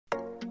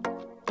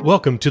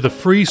Welcome to the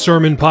free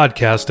sermon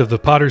podcast of the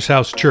Potter's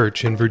House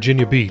Church in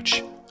Virginia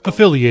Beach,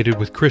 affiliated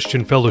with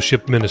Christian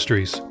Fellowship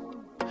Ministries.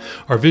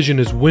 Our vision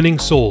is winning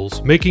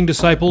souls, making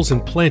disciples,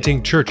 and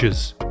planting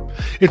churches.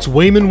 It's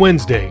Wayman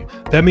Wednesday.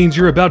 That means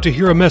you're about to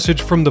hear a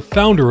message from the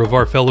founder of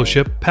our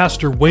fellowship,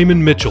 Pastor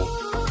Wayman Mitchell.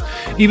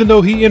 Even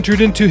though he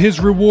entered into his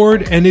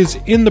reward and is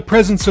in the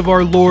presence of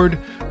our Lord,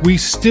 we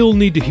still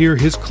need to hear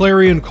his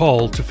clarion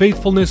call to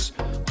faithfulness,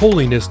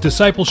 holiness,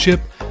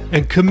 discipleship,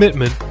 and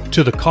commitment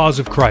to the cause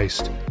of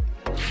Christ.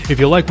 If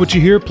you like what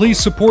you hear, please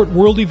support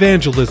world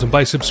evangelism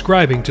by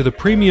subscribing to the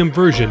premium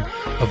version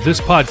of this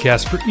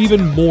podcast for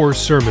even more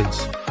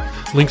sermons.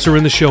 Links are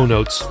in the show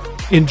notes.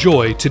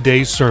 Enjoy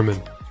today's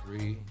sermon.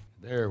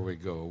 There we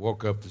go.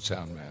 Woke up the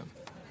sound man.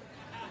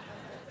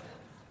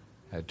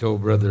 I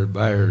told Brother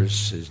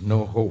Byers there's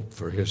no hope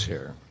for his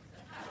hair.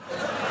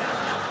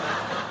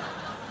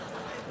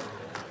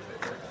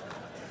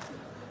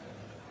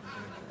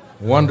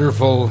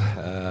 Wonderful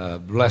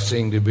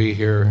blessing to be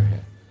here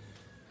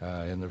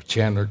in the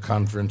Chandler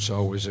Conference.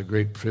 Always a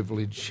great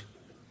privilege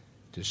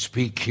to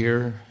speak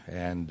here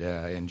and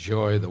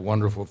enjoy the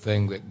wonderful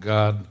thing that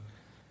God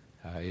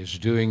is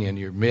doing in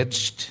your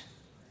midst.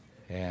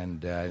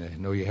 And I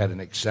know you had an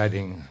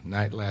exciting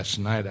night last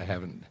night. I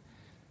haven't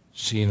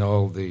seen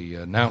all the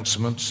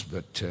announcements,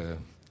 but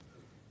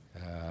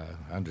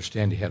I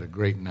understand you had a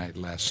great night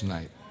last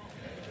night.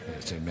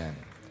 Yes, amen.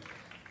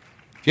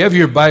 If you have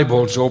your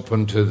Bibles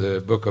open to the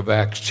book of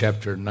Acts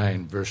chapter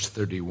 9, verse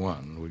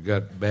 31. We've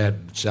got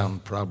bad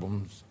sound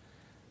problems.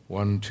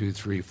 1, 2,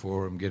 3,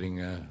 4. I'm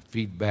getting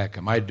feedback.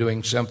 Am I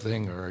doing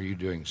something or are you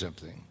doing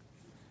something?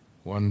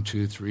 1,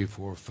 2, 3,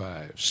 4,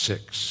 5,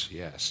 6.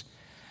 Yes.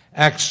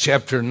 Acts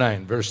chapter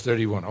 9, verse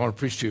 31. I want to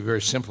preach to you a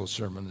very simple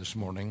sermon this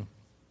morning.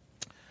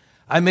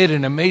 I made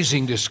an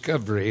amazing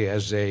discovery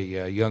as a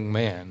young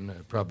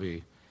man,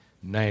 probably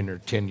 9 or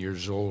 10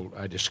 years old.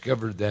 I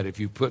discovered that if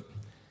you put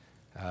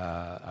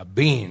a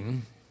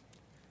bean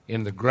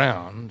in the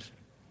ground,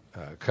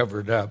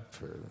 covered up,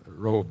 a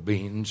row of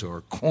beans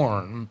or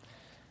corn,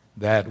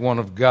 that one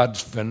of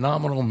God's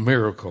phenomenal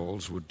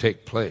miracles would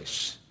take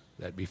place.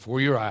 That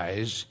before your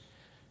eyes,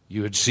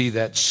 you would see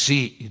that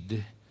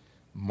seed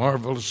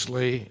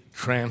marvelously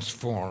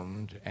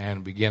transformed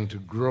and begin to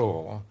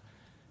grow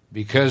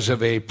because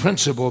of a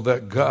principle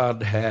that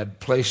God had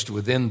placed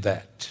within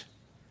that.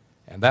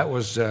 And that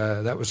was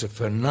a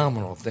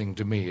phenomenal thing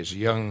to me as a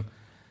young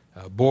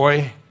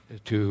boy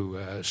to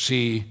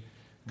see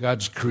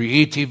God's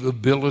creative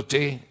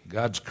ability,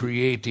 God's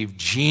creative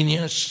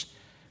genius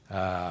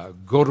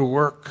go to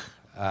work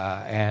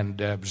and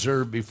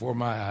observe before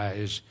my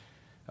eyes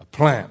a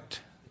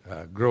plant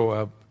grow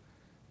up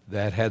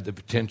that had the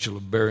potential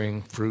of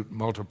bearing fruit,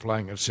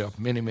 multiplying itself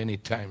many, many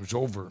times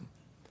over.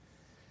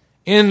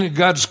 In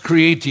God's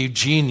creative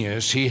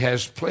genius, He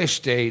has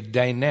placed a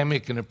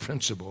dynamic and a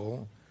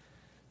principle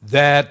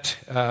that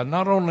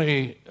not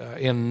only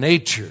in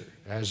nature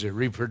as a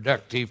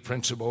reproductive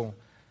principle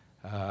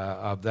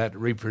of that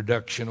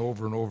reproduction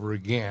over and over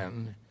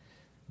again,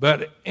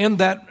 but in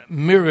that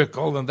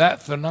miracle and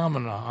that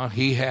phenomena,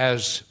 He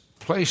has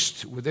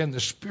placed within the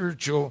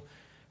spiritual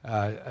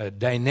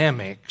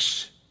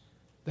dynamics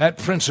that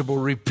principle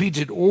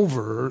repeated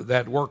over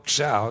that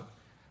works out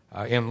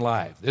in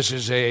life. This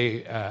is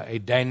a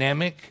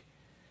dynamic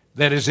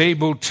that is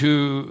able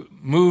to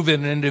move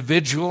an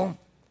individual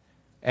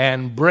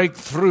and break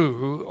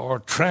through or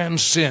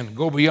transcend,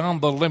 go beyond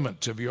the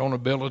limits of your own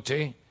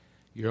ability,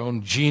 your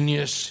own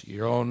genius,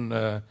 your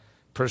own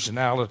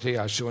personality.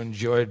 I so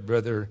enjoyed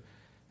Brother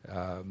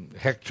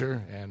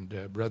Hector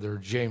and Brother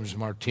James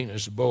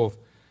Martinez, both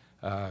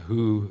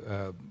who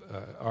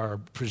are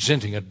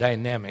presenting a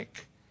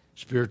dynamic,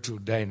 spiritual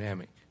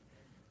dynamic.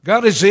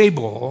 God is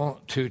able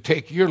to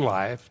take your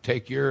life,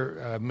 take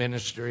your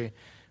ministry,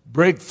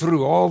 break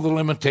through all the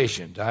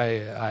limitations.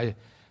 I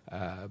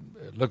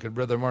look at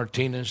Brother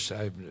Martinez.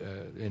 I've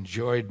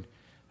enjoyed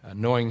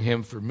knowing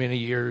him for many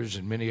years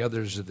and many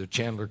others of the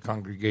Chandler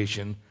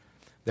congregation,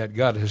 that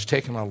God has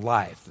taken a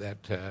life that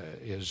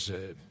is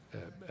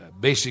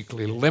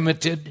basically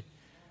limited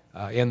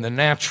in the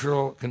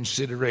natural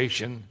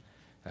consideration,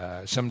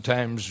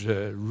 sometimes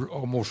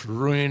almost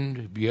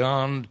ruined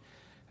beyond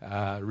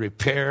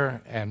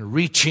repair, and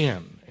reach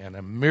in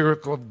a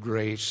miracle of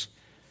grace,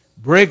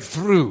 break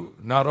through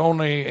not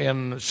only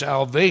in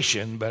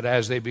salvation, but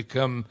as they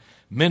become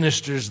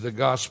ministers of the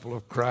gospel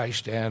of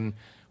Christ and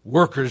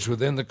workers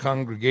within the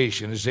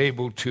congregation, is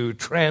able to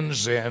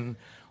transcend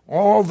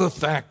all the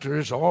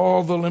factors,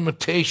 all the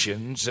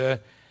limitations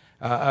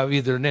of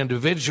either an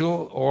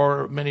individual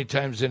or many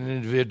times an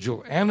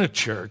individual and a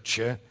church.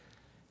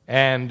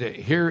 And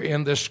here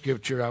in this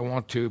scripture, I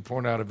want to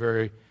point out a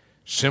very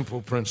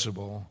simple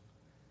principle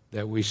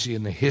that we see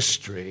in the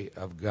history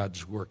of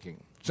God's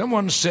working.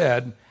 Someone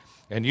said,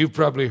 and you've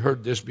probably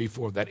heard this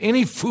before, that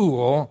any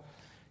fool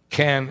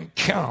can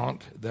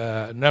count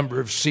the number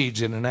of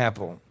seeds in an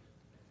apple,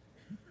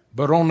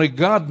 but only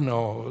God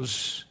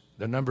knows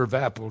the number of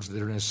apples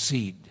that are in a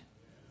seed.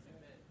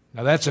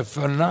 Now that's a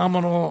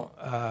phenomenal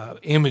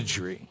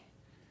imagery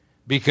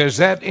because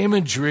that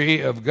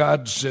imagery of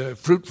God's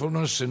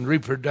fruitfulness and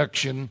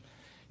reproduction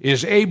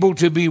is able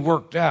to be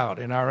worked out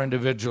in our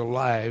individual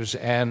lives,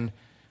 and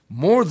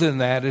more than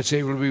that, it's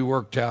able to be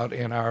worked out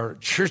in our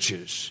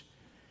churches.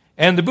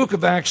 And the book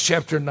of Acts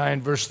chapter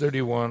 9, verse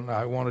 31,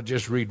 I want to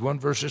just read one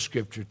verse of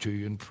Scripture to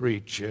you and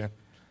preach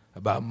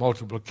about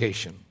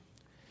multiplication.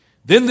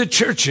 Then the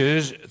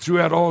churches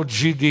throughout all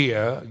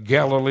Judea,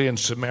 Galilee, and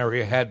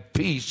Samaria had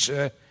peace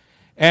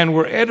and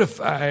were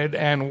edified,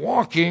 and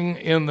walking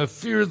in the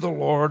fear of the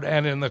Lord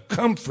and in the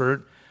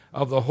comfort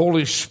of the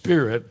Holy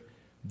Spirit,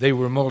 they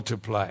were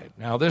multiplied.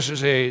 Now, this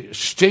is a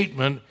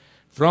statement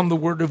from the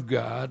Word of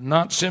God,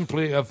 not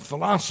simply of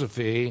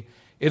philosophy,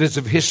 it is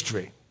of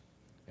history.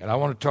 And I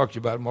want to talk to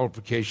you about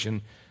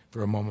multiplication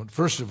for a moment.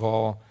 First of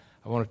all,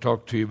 I want to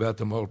talk to you about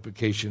the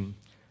multiplication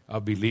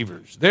of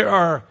believers. There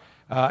are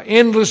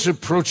endless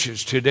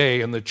approaches today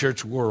in the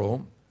church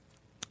world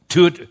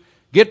to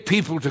get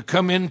people to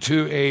come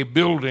into a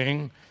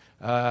building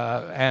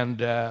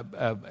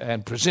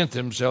and present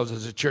themselves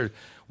as a church.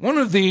 One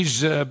of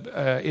these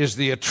is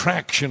the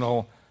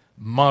attractional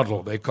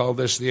model. They call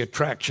this the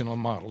attractional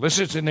model. This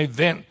is an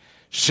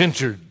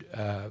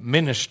event-centered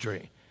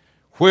ministry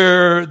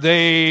where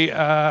they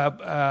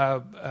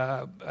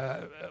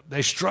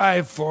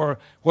strive for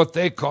what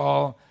they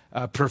call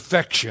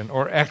perfection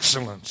or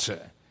excellence.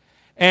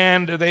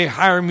 And they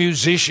hire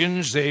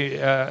musicians,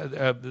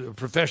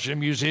 professional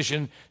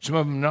musicians, some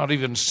of them not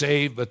even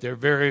saved, but they're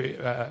very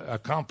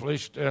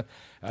accomplished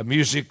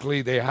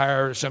musically. They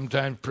hire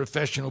sometimes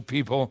professional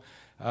people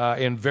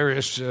in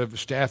various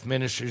staff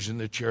ministries in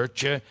the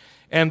church.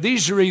 And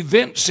these are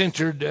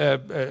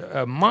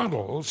event-centered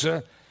models,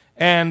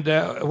 and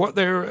what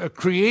they're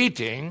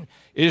creating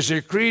is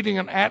they're creating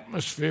an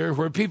atmosphere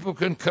where people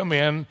can come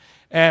in.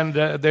 And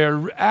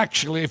they're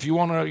actually, if you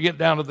want to get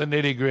down to the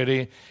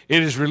nitty-gritty,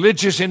 it is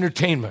religious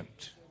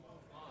entertainment.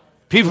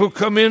 People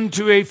come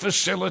into a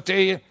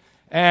facility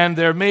and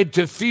they're made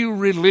to feel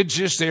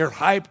religious, they're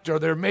hyped, or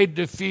they're made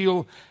to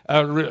feel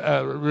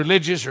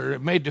religious, or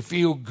made to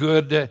feel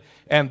good.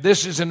 And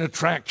this is an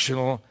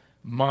attractional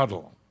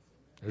model.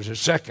 There's a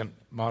second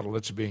model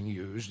that's being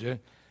used,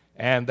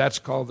 and that's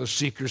called the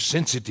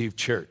seeker-sensitive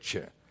church.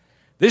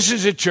 This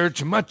is a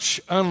church much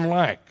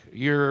unlike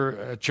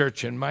your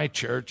church and my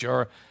church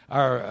or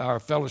our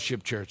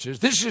fellowship churches.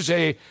 This is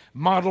a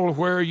model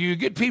where you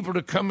get people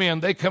to come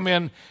in. They come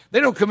in. They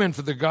don't come in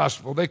for the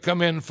gospel. They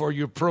come in for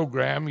your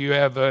program. You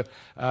have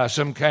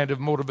some kind of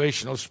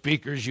motivational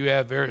speakers. You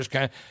have various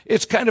kind.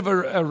 It's kind of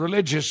a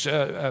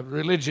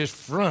religious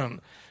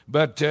front.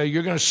 But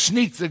you're going to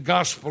sneak the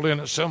gospel in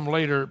at some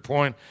later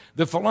point.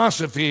 The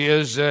philosophy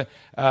is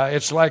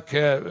it's like,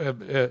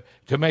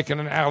 to make an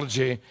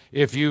analogy,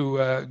 if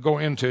you go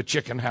into a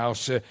chicken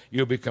house,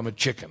 you'll become a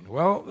chicken.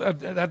 Well,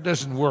 that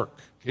doesn't work.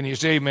 Can you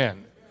say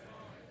amen?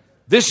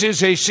 This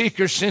is a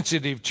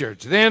seeker-sensitive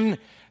church. Then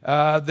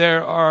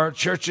there are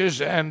churches,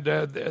 and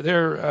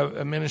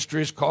their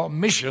ministry is called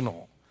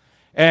missional.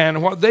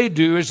 And what they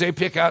do is they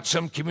pick out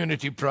some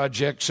community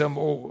project, some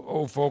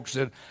old folks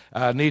that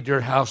need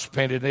their house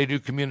painted. They do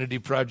community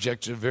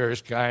projects of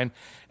various kind.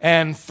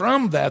 And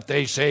from that,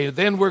 they say,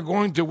 then we're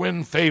going to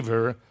win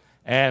favor,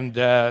 and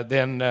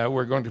then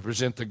we're going to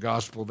present the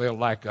gospel. They'll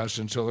like us,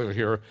 and so they'll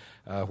hear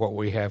what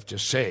we have to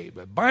say.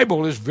 But the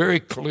Bible is very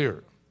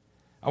clear.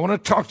 I want to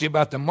talk to you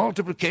about the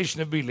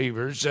multiplication of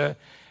believers.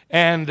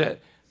 And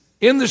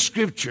in the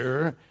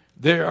Scripture,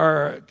 there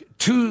are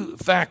two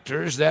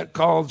factors that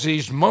cause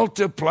these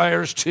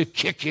multipliers to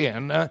kick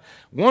in.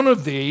 One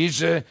of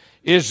these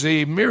is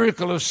the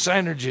miracle of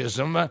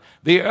synergism.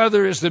 The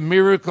other is the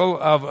miracle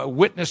of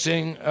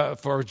witnessing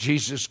for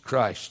Jesus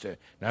Christ.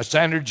 Now,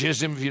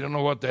 synergism, if you don't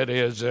know what that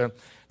is,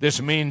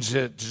 this means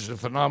it's a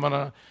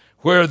phenomenon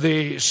where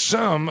the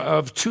sum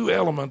of two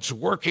elements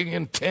working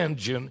in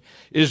tangent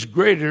is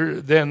greater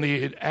than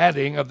the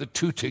adding of the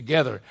two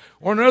together.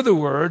 Or in other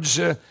words,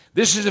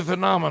 this is a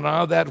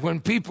phenomenon that when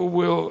people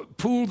will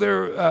pool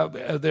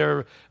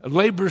their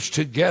labors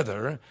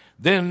together,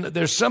 then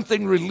there's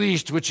something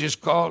released which is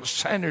called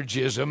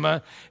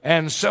synergism,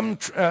 and some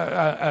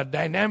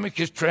dynamic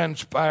is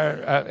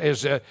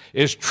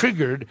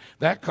triggered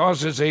that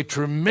causes a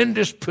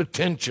tremendous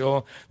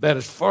potential that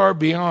is far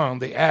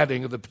beyond the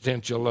adding of the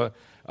potential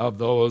of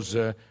those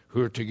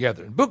who are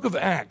together. The book of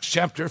Acts,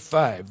 chapter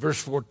 5,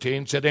 verse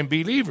 14, said, and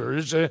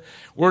believers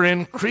were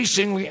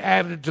increasingly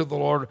added to the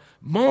Lord,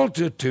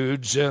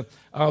 multitudes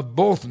of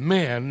both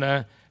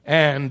men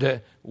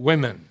and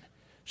women.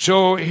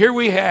 So here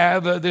we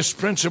have this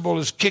principle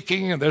is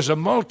kicking in. There's a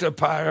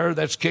multiplier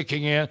that's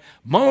kicking in.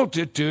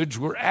 Multitudes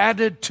were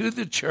added to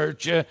the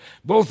church,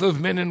 both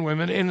of men and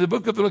women. In the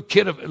book of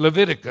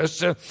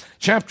Leviticus,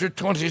 chapter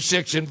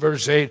 26 and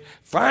verse 8,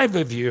 5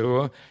 of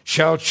you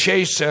shall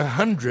chase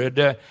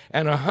 100,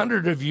 and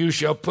 100 of you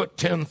shall put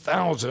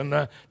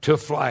 10,000 to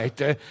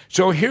flight.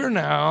 So here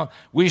now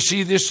we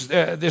see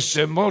this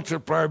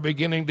multiplier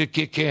beginning to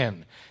kick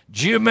in.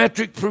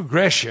 geometric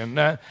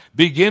progression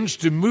begins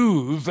to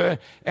move,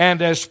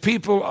 and as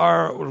people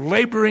are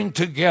laboring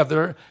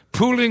together,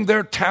 pooling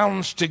their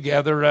talents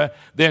together,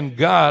 then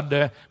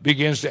God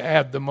begins to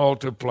add the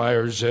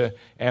multipliers.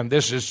 And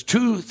this is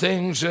two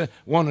things.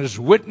 One is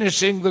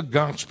witnessing the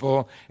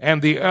gospel,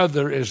 and the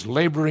other is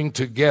laboring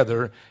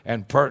together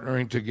and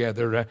partnering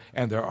together.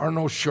 And there are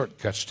no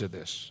shortcuts to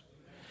this.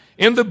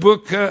 In the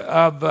book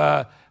of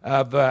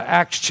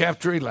Acts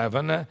chapter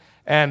 11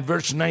 and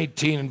verse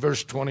 19 and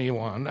verse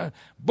 21,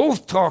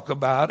 both talk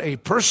about a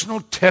personal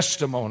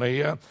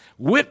testimony,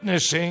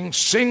 witnessing,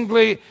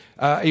 singly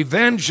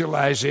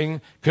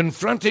evangelizing,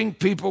 confronting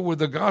people with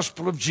the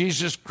gospel of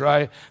Jesus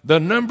Christ. The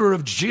number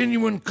of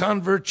genuine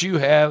converts you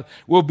have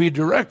will be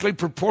directly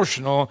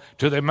proportional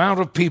to the amount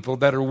of people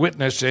that are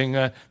witnessing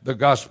the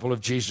gospel of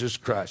Jesus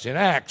Christ. In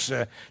Acts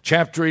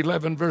chapter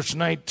 11, verse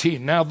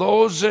 19, now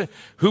those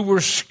who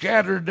were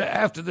scattered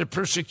after the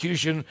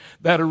persecution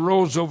that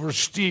arose over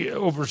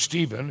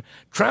Stephen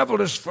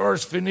traveled as far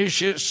as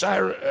Phoenicia,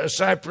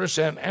 Cyprus,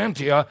 and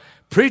Antioch,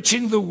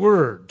 preaching the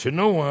word to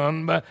no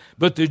one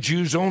but the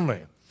Jews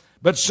only.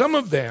 But some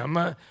of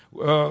them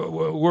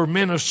were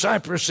men of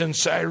Cyprus and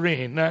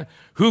Cyrene,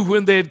 who,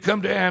 when they had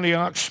come to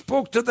Antioch,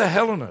 spoke to the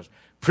Hellenists,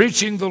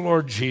 preaching the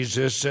Lord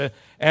Jesus,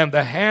 and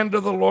the hand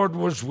of the Lord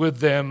was with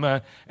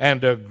them,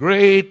 and a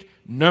great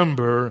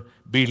number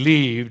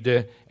believed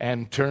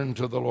and turned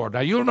to the Lord. Now,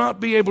 you'll not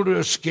be able to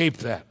escape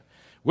that.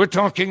 We're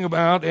talking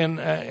about in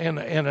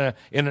an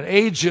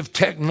age of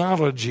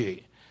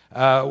technology,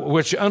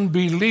 which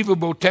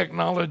unbelievable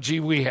technology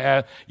we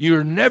have.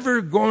 You're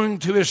never going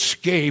to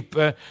escape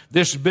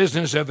this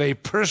business of a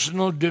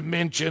personal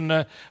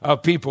dimension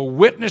of people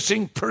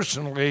witnessing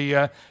personally,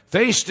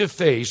 face to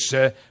face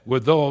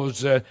with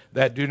those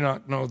that do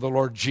not know the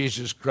Lord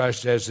Jesus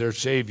Christ as their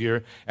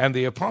Savior. And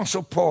the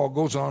Apostle Paul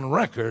goes on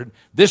record,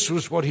 this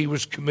was what he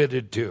was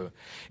committed to.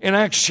 In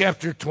Acts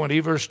chapter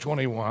 20, verse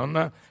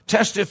 21,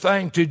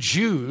 testifying to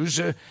Jews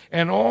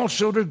and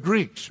also to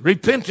Greeks,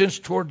 repentance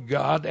toward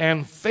God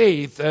and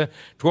faith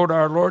toward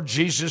our Lord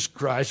Jesus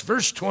Christ.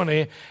 Verse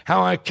 20,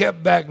 how I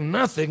kept back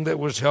nothing that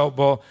was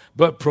helpful,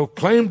 but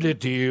proclaimed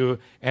it to you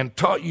and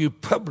taught you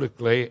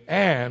publicly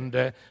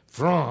and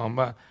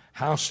from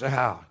house to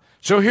house.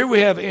 So here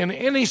we have, in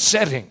any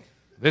setting,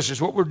 this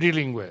is what we're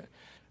dealing with.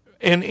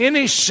 In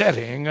any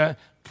setting,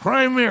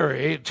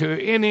 primary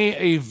to any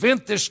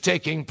event that's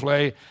taking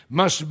place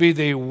must be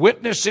the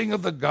witnessing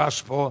of the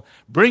gospel,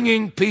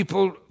 bringing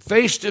people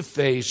face to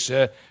face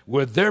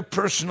with their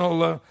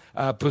personal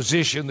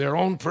position, their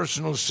own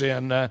personal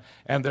sin,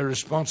 and their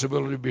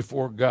responsibility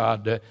before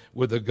God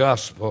with the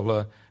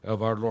gospel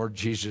of our Lord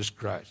Jesus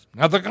Christ.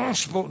 Now, the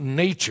gospel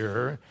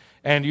nature,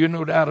 and you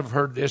no doubt have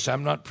heard this,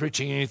 I'm not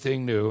preaching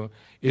anything new,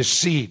 is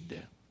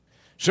seed.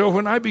 So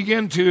when I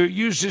begin to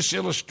use this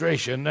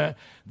illustration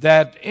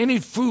that any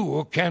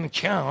fool can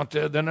count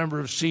the number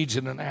of seeds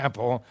in an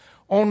apple,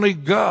 only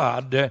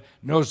God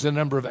knows the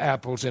number of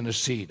apples in a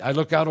seed. I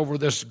look out over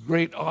this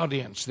great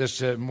audience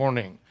this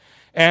morning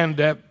and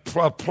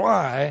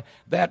apply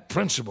that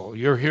principle.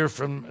 You're here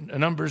from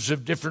numbers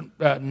of different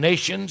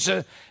nations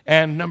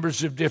and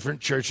numbers of different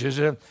churches.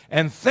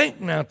 And think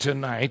now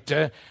tonight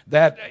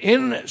that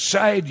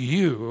inside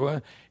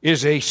you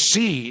is a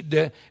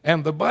seed,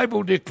 and the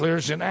Bible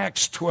declares in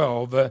Acts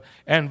 12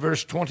 and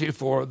verse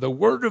 24, the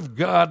word of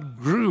God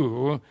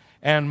grew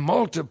and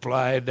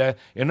multiplied.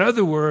 In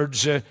other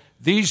words,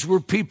 these were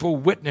people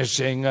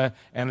witnessing, and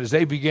as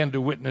they began to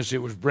witness,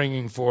 it was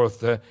bringing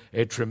forth a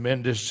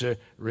tremendous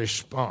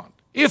response.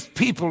 If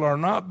people are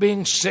not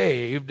being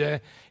saved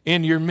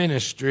in your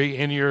ministry,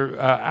 in your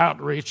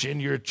outreach,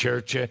 in your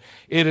church, it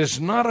is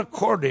not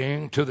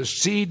according to the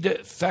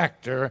seed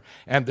factor,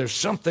 and there's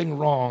something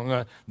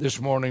wrong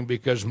this morning,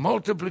 because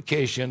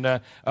multiplication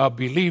of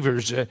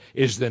believers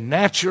is the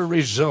natural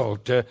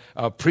result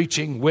of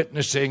preaching,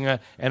 witnessing,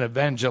 and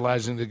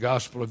evangelizing the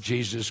gospel of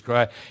Jesus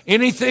Christ.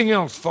 Anything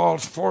else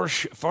falls far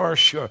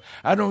short.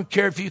 I don't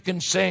care if you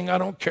can sing. I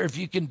don't care if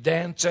you can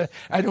dance.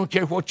 I don't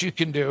care what you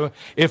can do.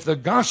 If the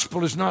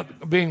gospel is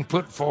not being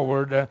put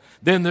forward,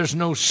 then there's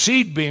no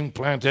seed being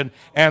planted,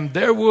 and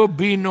there will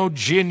be no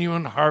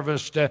genuine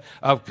harvest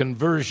of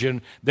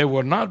conversion. There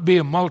will not be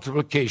a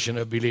multiplication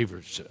of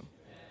believers.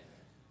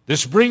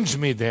 This brings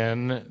me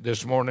then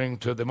this morning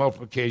to the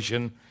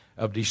multiplication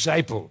of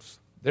disciples.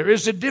 There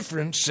is a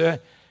difference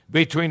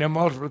between a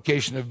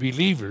multiplication of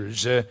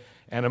believers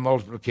and a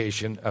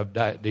multiplication of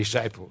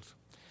disciples.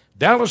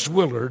 Dallas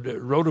Willard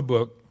wrote a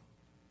book,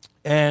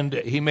 and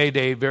he made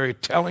a very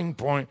telling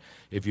point.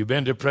 If you've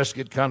been to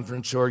Prescott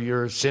Conference or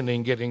you're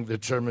sitting getting the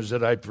sermons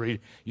that I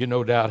preach, you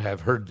no doubt have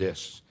heard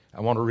this.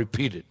 I want to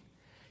repeat it.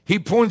 He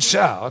points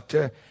out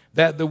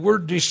that the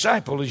word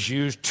disciple is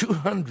used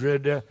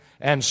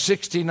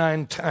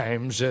 269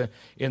 times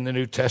in the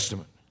New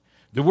Testament.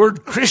 The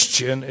word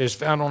Christian is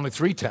found only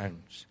 3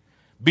 times.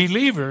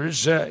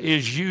 Believers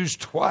is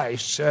used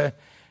twice,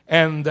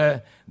 and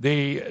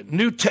the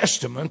New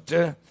Testament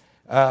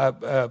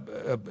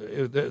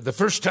the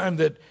first time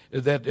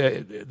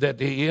that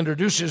he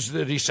introduces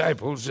the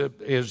disciples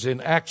is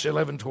in Acts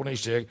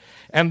 11:26.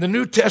 And the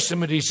New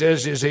Testament, he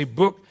says, is a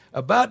book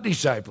about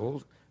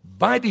disciples,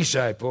 by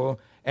disciple,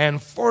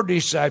 and for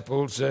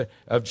disciples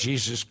of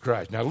Jesus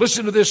Christ. Now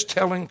listen to this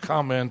telling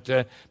comment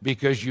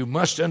because you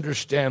must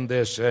understand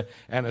this,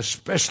 and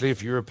especially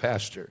if you're a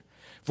pastor.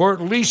 For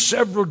at least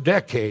several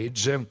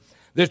decades,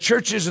 the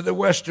churches of the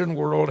Western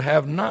world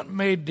have not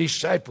made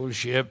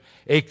discipleship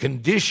a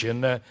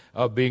condition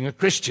of being a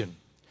Christian.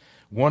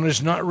 One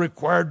is not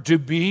required to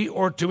be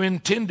or to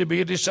intend to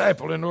be a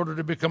disciple in order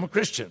to become a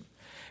Christian.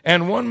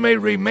 And one may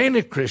remain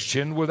a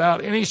Christian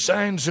without any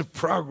signs of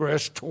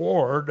progress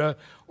toward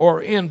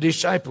or in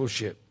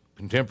discipleship.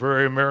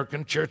 Contemporary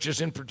American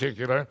churches in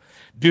particular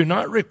do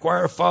not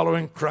require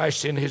following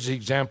Christ in his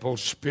example,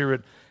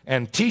 spirit,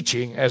 and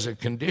teaching as a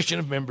condition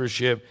of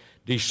membership.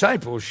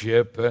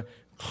 Discipleship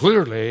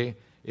clearly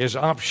is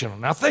optional.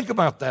 Now think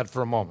about that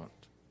for a moment.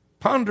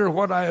 Ponder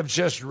what I have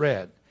just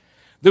read.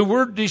 The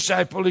word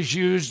disciple is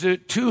used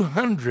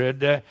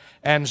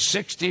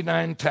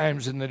 269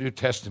 times in the New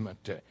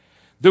Testament.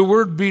 The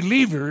word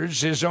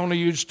believers is only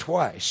used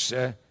twice.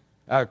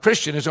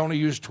 Christian is only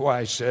used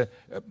twice.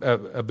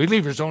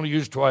 Believer is only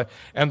used twice.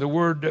 And the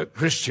word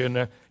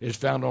Christian is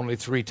found only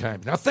 3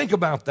 times. Now think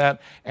about that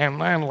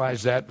and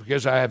analyze that,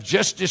 because I have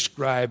just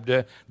described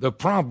the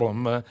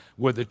problem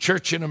with the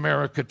church in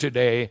America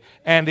today,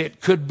 and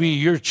it could be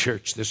your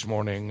church this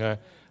morning.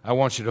 I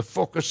want you to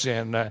focus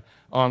in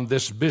on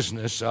this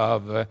business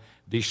of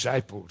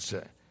disciples.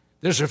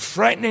 There's a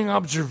frightening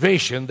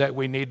observation that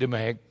we need to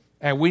make,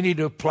 and we need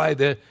to apply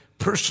that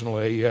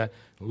personally.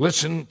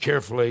 Listen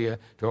carefully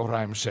to what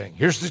I'm saying.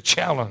 Here's the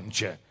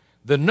challenge.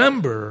 The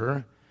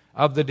number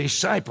of the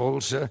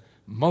disciples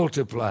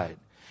multiplied.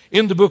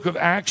 In the book of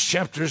Acts,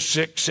 chapter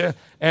 6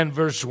 and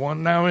verse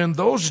 1, now in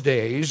those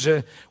days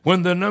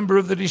when the number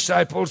of the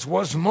disciples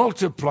was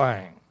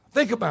multiplying.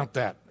 Think about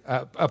that.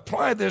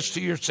 Apply this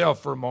to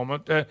yourself for a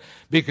moment,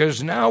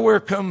 because now we're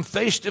come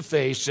face to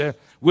face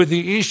with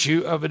the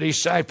issue of a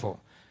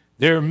disciple.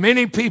 There are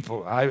many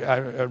people. I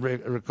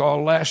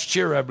recall last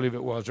year, I believe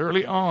it was,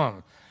 early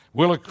on,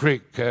 Willow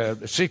Creek,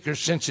 the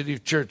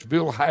seeker-sensitive church,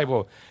 Bill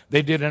Hybel,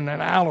 they did an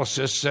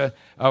analysis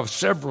of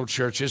several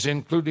churches,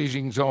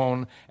 including his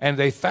own, and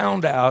they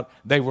found out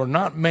they were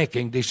not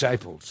making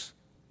disciples.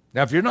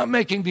 Now, if you're not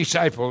making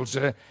disciples,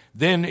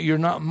 then you're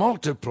not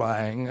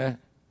multiplying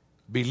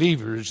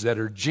believers that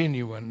are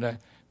genuine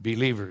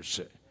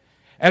believers.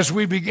 As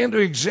we begin to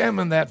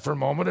examine that for a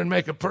moment and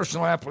make a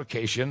personal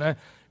application,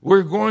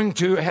 we're going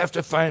to have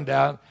to find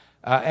out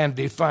and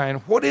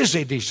define what is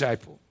a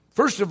disciple.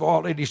 First of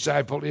all, a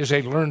disciple is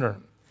a learner.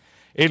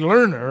 A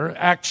learner,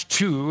 Acts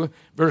 2,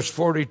 verse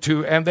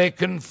 42, and they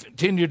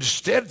continued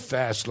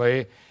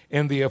steadfastly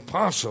in the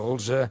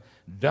apostles'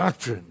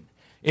 doctrine.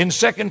 In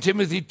 2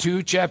 Timothy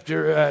 2,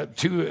 chapter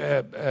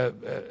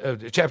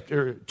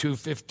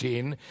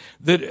 2:15,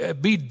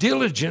 that be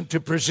diligent to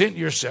present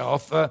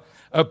yourself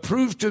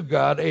approved to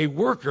God, a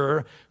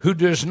worker who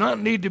does not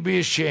need to be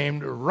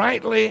ashamed,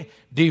 rightly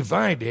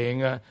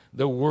dividing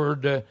the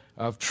word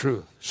of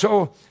truth.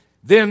 So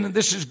then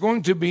this is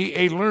going to be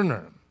a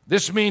learner.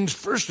 This means,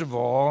 first of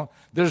all,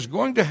 there's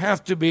going to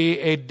have to be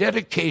a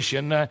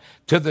dedication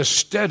to the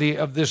study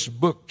of this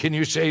book. Can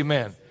you say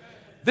amen?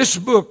 This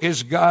book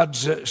is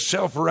God's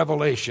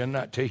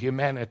self-revelation to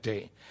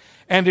humanity.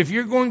 And if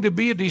you're going to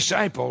be a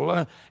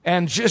disciple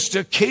and just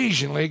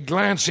occasionally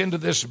glance into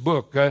this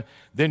book,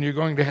 then you're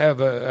going to have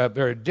a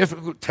very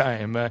difficult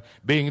time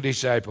being a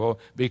disciple,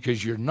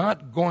 because you're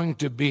not going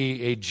to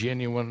be a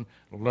genuine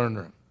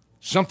learner.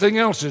 Something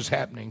else is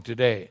happening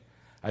today.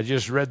 I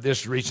just read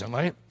this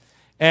recently,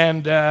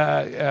 and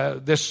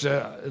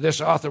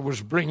this author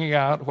was bringing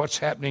out what's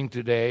happening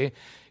today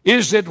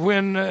is that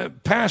when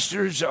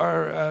pastors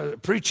are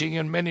preaching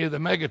in many of the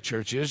mega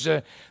churches,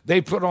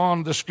 they put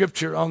on the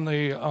scripture on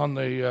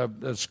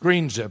the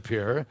screens up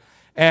here,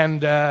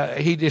 and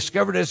he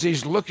discovered as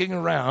he's looking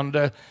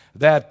around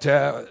that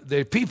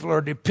the people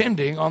are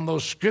depending on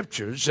those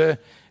scriptures,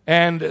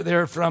 and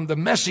they're from the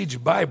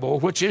Message Bible,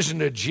 which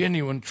isn't a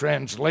genuine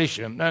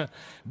translation,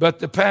 but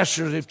the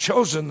pastors have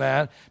chosen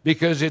that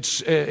because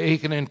he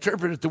can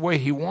interpret it the way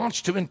he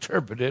wants to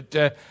interpret it,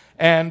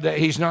 and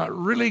he's not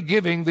really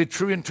giving the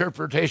true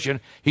interpretation.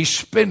 He's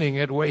spinning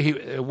it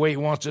the way he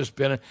wants to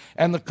spin it,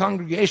 and the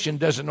congregation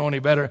doesn't know any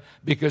better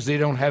because they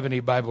don't have any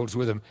Bibles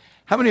with them.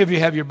 How many of you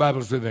have your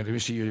Bibles with them? Let me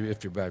see you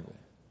lift your Bible.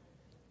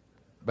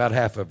 About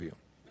half of you.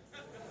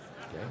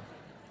 Okay.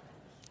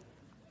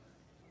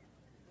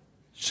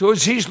 So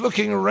as he's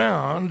looking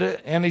around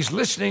and he's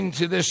listening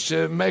to this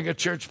mega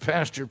church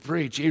pastor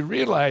preach, he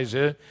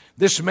realizes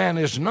this man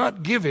is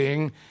not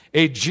giving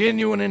a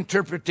genuine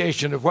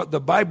interpretation of what the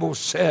Bible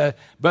said,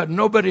 but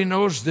nobody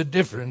knows the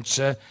difference,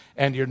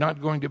 and you're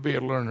not going to be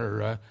a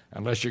learner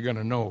unless you're going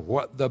to know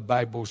what the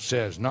Bible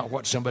says, not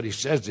what somebody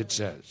says it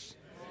says.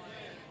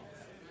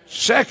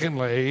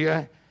 Secondly,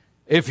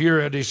 if you're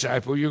a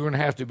disciple, you're going to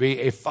have to be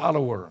a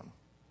follower.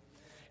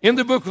 In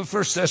the book of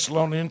 1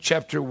 Thessalonians,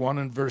 chapter 1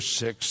 and verse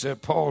 6,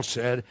 Paul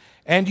said,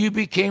 "And you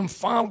became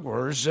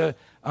followers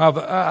of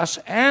us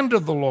and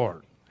of the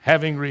Lord,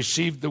 having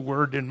received the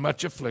word in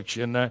much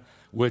affliction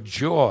with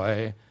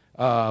joy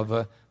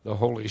of the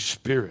Holy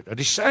Spirit." A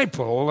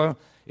disciple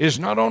is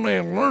not only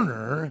a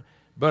learner,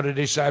 but a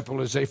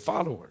disciple is a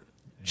follower.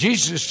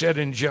 Jesus said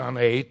in John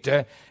 8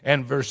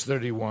 and verse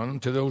 31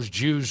 to those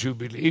Jews who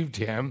believed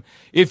him,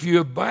 "If you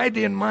abide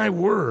in my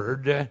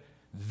word,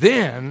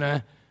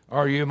 then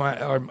are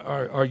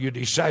you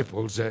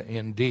disciples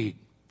indeed."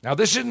 Now,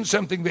 this isn't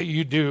something that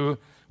you do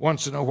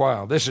once in a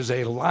while. This is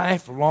a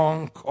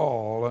lifelong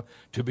call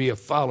to be a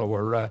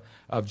follower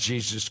of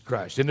Jesus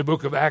Christ. In the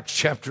book of Acts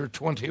chapter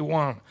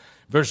 21,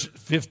 verse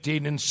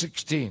 15 and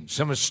 16,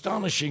 some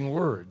astonishing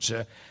words.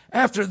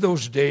 "After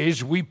those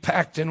days, we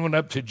packed and went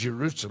up to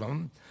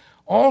Jerusalem.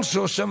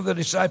 Also, some of the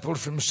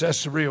disciples from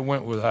Caesarea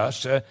went with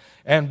us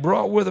and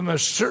brought with them a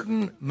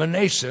certain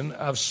Manason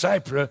of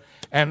Cyprus,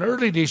 an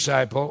early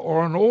disciple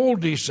or an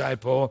old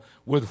disciple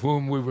with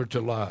whom we were to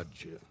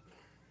lodge."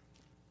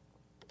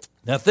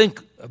 Now,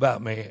 think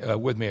about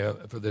with me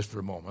for this for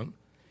a moment.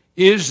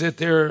 Is that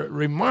they're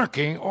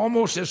remarking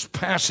almost as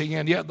passing,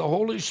 and yet the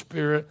Holy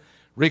Spirit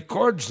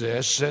records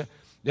this,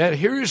 that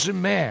here's a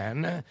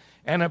man,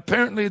 and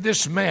apparently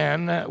this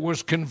man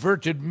was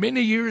converted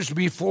many years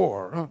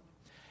before,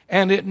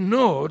 and it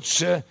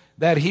notes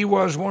that he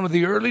was one of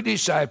the early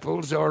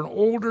disciples or an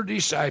older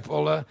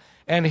disciple,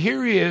 and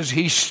here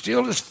he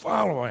still is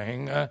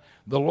following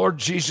the Lord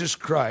Jesus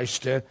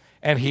Christ,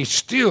 and he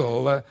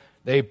still,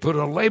 they put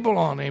a label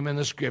on him in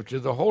the Scripture.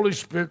 The Holy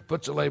Spirit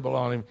puts a label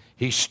on him.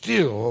 He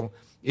still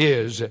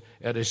is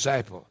a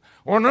disciple.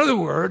 Or in other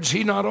words,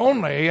 he not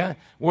only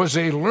was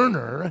a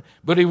learner,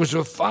 but he was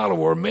a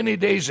follower many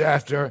days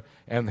after.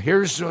 And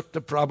here's what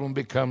the problem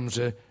becomes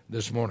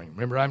this morning.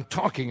 Remember, I'm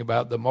talking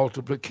about the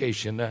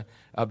multiplication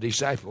of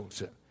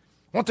disciples.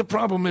 What the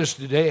problem is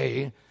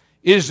today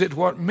is that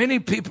what many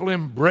people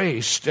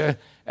embraced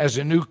as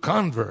a new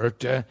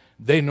convert,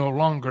 they no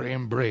longer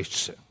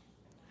embrace.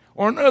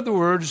 Or in other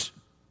words,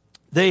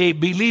 they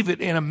believe it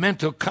in a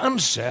mental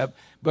concept,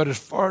 but as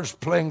far as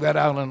playing that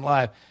out in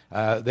life,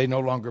 they no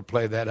longer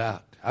play that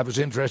out. I was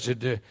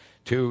interested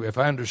to, if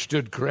I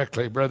understood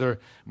correctly, Brother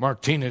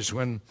Martinez,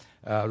 when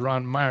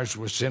Ron Myers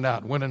was sent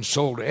out, went and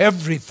sold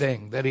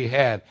everything that he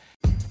had.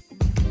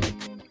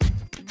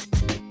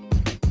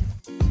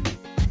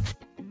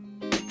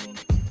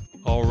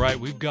 All right,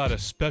 we've got a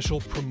special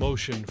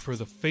promotion for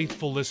the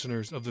faithful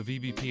listeners of the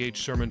VBPH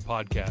Sermon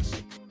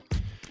Podcast.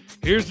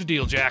 Here's the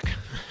deal, Jack.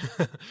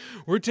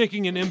 We're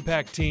taking an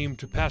impact team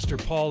to Pastor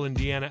Paul and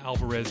Deanna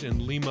Alvarez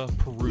in Lima,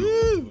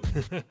 Peru.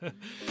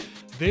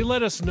 They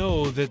let us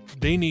know that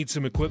they need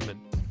some equipment.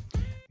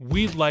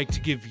 We'd like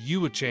to give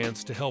you a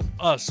chance to help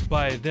us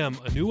buy them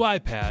a new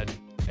iPad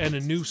and a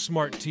new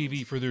smart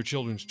TV for their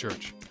children's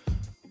church.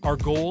 Our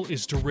goal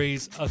is to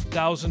raise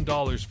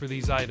 $1,000 for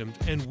these items,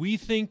 and we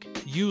think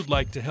you'd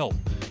like to help.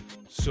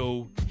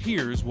 So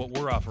here's what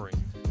we're offering.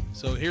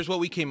 So here's what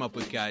we came up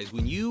with, guys.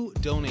 When you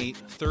donate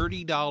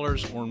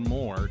 $30 or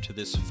more to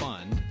this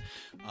fund,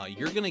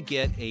 you're going to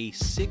get a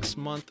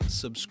 6-month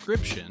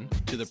subscription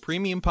to the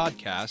premium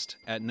podcast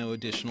at no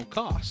additional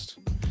cost.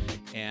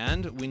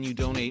 And when you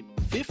donate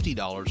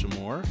 $50 or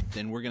more,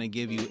 then we're going to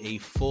give you a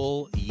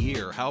full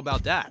year. How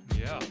about that?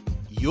 Yeah.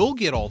 You'll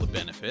get all the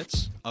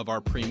benefits of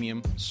our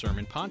premium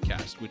sermon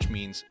podcast, which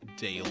means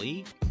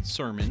daily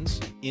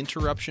sermons,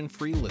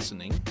 interruption-free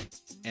listening,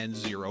 and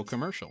 0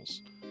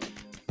 commercials.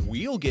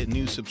 We'll get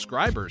new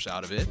subscribers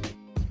out of it,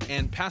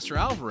 and Pastor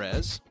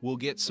Alvarez will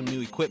get some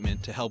new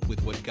equipment to help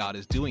with what God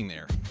is doing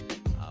there.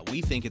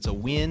 We think it's a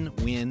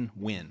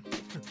win-win-win.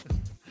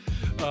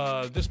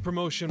 This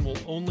promotion will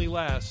only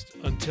last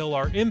until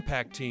our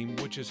impact team,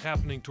 which is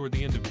happening toward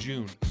the end of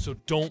June, so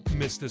don't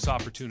miss this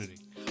opportunity.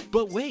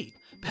 But wait,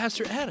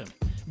 Pastor Adam,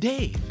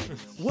 Dave,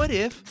 what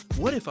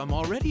if I'm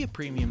already a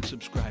premium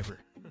subscriber?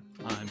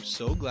 I'm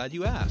so glad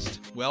you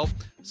asked. Well,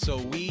 so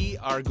we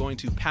are going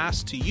to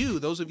pass to you,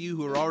 those of you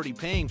who are already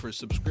paying for a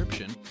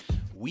subscription,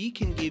 we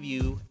can give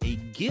you a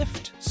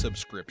gift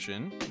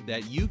subscription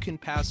that you can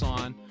pass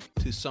on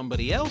to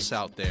somebody else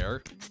out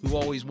there who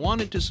always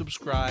wanted to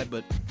subscribe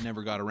but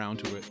never got around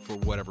to it for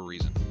whatever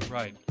reason.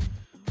 Right.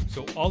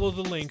 So all of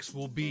the links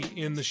will be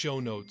in the show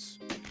notes.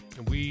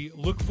 And we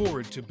look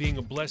forward to being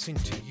a blessing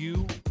to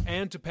you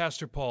and to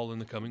Pastor Paul in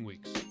the coming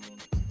weeks.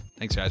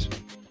 Thanks, guys.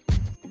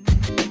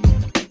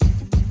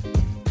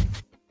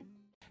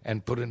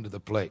 And put into the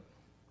plate.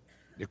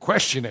 The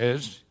question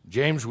is,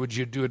 James, would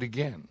you do it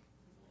again?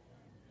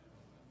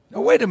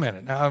 No, wait a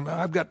minute. Now,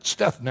 I've got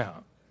stuff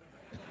now.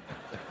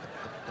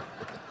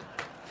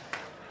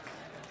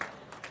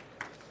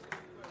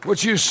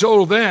 What you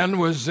sold then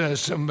was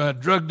some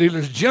drug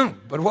dealer's junk.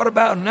 But what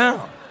about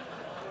now?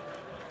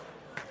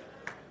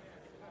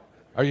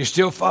 Are you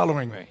still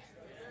following me?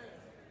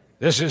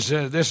 This is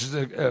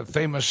a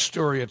famous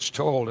story. It's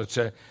told. It's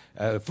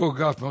a full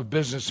gospel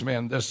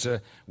businessman. This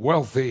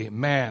wealthy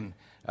man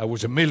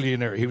was a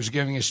millionaire. He was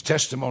giving his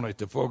testimony at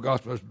the Full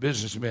Gospel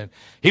Businessmen.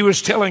 He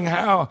was telling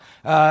how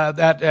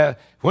that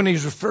when he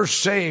was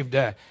first saved,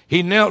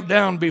 he knelt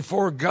down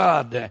before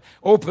God,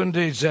 opened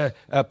his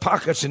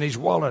pockets in his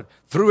wallet,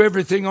 threw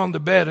everything on the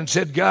bed and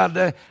said,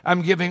 God,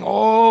 I'm giving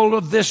all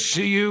of this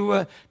to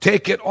you.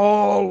 Take it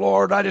all,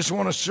 Lord. I just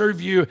want to serve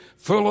you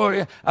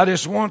fully. I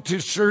just want to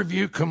serve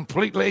you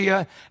completely.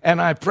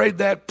 And I prayed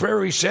that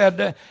prayer, he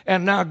said,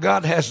 and now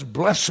God has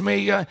blessed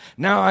me.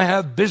 Now I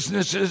have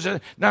businesses.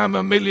 Now I'm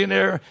a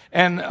millionaire.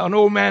 And an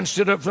old man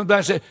stood up from that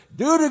and said,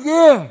 do it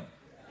again.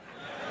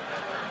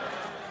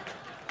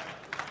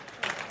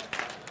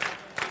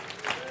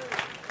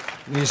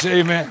 You say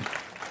amen.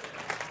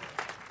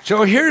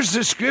 So here's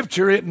the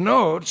scripture. It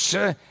notes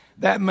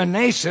that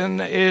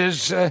Manasseh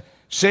is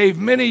saved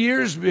many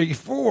years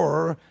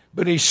before,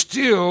 but he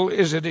still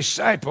is a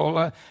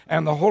disciple,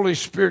 and the Holy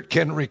Spirit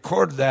can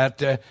record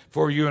that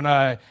for you and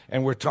I,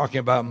 and we're talking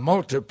about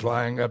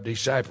multiplying of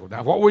disciples.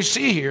 Now, what we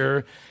see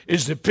here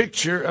is the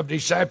picture of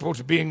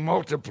disciples being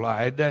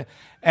multiplied,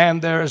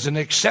 and there's an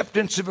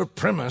acceptance of a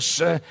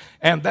premise,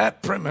 and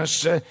that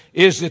premise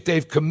is that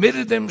they've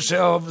committed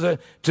themselves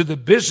to the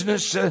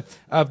business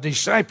of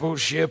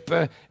discipleship,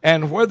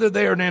 and whether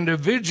they are an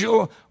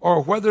individual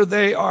or whether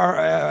they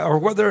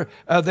are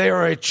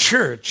a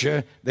church,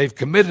 they've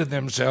committed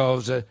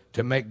themselves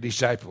to make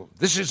disciples.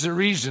 This is the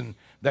reason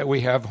that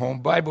we have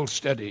home Bible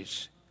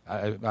studies.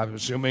 I'm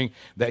assuming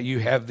that you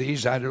have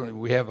these.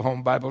 We have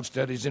home Bible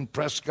studies in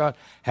Prescott,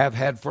 have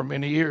had for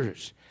many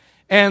years.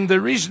 And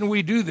the reason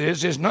we do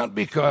this is not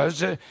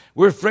because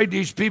we're afraid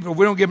these people, if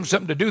we don't give them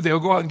something to do, they'll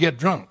go out and get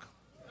drunk.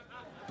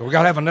 So we've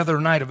got to have another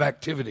night of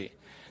activity.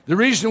 The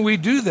reason we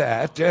do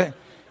that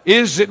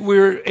is that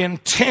we're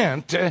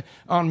intent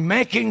on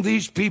making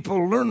these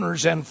people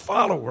learners and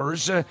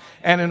followers.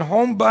 And in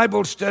home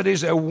Bible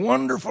studies, a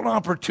wonderful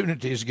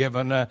opportunity is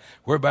given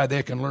whereby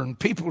they can learn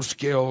people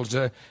skills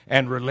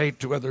and relate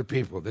to other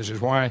people. This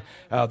is why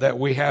that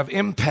we have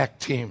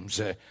impact teams.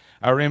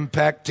 Our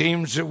impact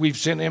teams, we've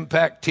sent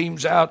impact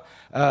teams out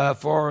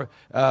for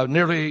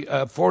nearly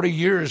 40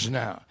 years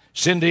now,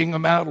 sending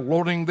them out,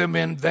 loading them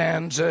in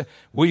vans.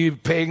 We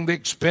paying the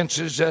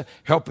expenses,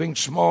 helping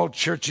small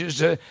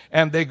churches,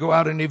 and they go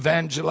out and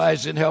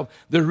evangelize and help.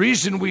 The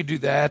reason we do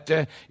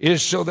that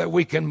is so that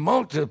we can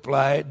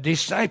multiply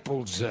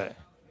disciples.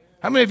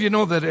 How many of you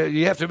know that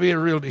you have to be a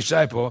real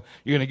disciple?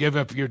 You're going to give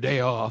up your day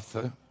off.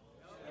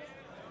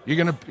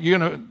 You're going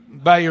to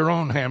buy your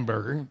own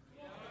hamburger.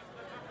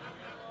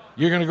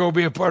 You're going to go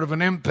be a part of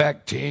an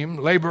impact team,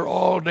 labor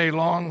all day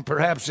long,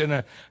 perhaps in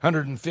a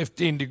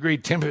 115-degree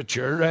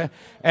temperature,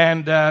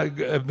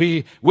 and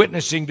be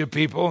witnessing to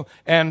people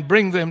and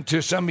bring them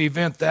to some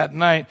event that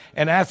night.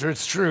 And after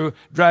it's through,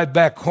 drive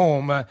back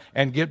home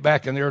and get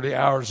back in the early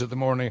hours of the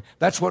morning.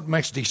 That's what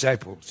makes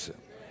disciples.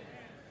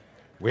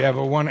 We have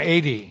a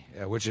 180,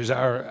 which is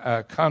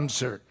our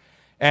concert.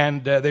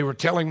 And they were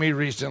telling me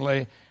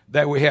recently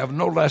that we have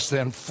no less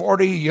than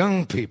 40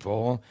 young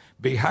people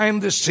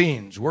behind the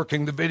scenes,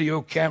 working the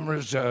video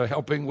cameras,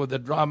 helping with the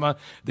drama,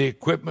 the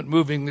equipment,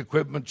 moving the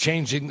equipment,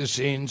 changing the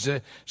scenes.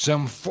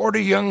 Some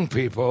 40 young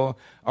people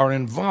are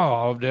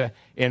involved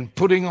in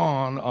putting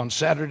on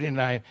Saturday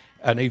night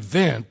an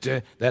event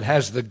that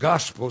has the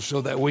gospel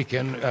so that we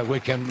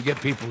can get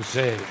people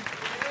saved.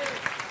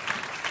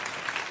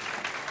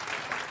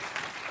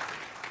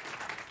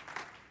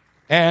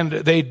 And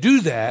they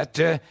do that,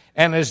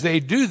 and as they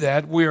do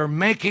that, we are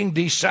making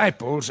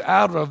disciples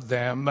out of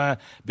them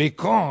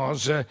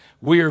because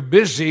we are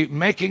busy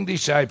making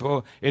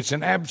disciples. It's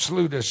an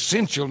absolute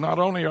essential. Not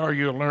only are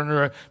you a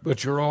learner,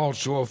 but you're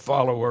also a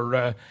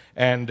follower,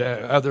 and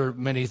other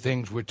many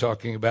things we're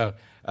talking about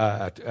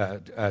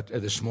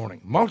this morning.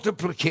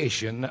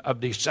 Multiplication of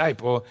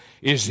disciple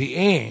is the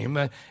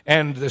aim,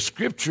 and the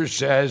scripture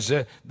says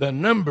the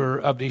number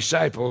of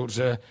disciples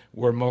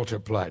were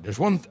multiplied. There's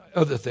one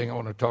other thing I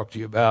want to talk to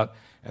you about,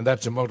 and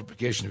that's the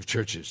multiplication of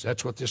churches.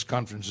 That's what this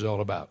conference is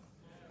all about.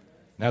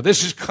 Now,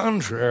 this is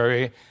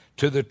contrary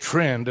to the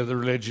trend of the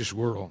religious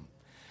world.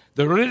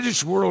 The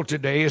religious world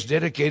today is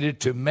dedicated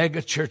to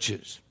mega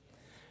churches.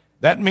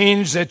 That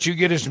means that you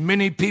get as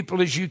many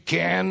people as you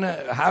can,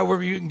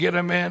 however you can get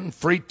them in,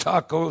 free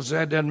tacos,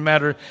 that doesn't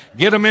matter.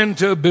 Get them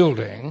into a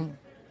building,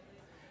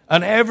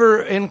 an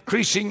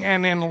ever-increasing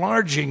and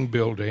enlarging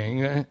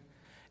building,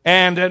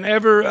 and an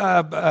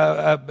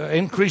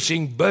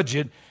ever-increasing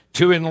budget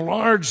to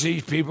enlarge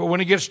these people.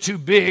 When it gets too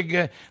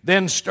big,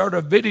 then start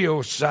a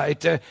video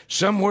site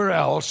somewhere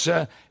else,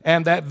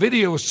 and that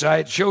video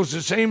site shows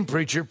the same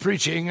preacher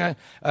preaching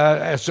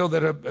so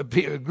that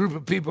a group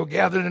of people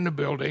gathered in a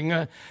building,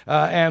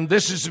 and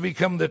this has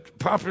become the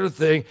popular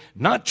thing,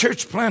 not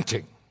church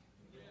planting,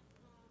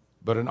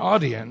 but an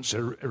audience,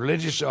 a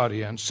religious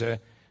audience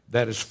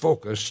that is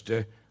focused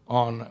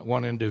on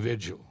one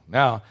individual.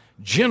 Now,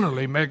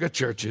 generally, mega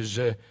churches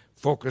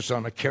focus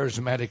on a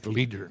charismatic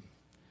leader.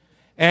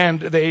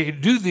 And they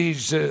do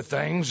these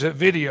things,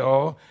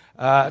 video,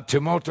 to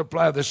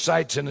multiply the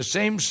sites in the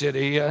same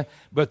city,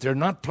 but they're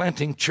not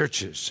planting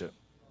churches.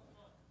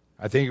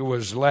 I think it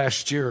was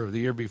last year or the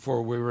year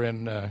before, we were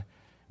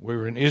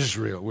in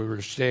Israel. We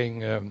were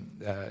staying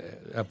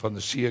up on the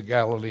Sea of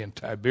Galilee in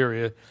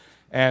Tiberias,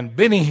 and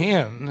Benny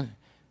Hinn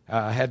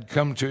had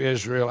come to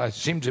Israel. It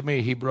seemed to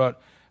me he brought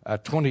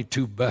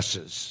 22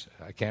 buses.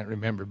 I can't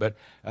remember, but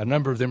a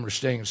number of them were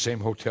staying in the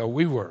same hotel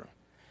we were.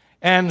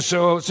 And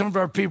so some of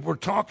our people were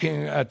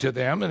talking to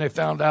them, and they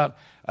found out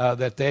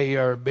that they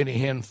are Benny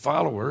Hinn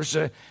followers,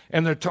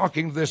 and they're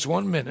talking to this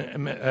one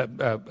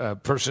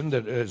person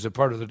that is a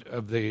part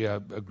of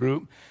the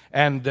group,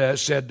 and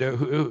said,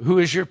 "Who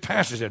is your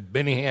pastor?" Said,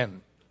 "Benny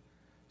Hinn."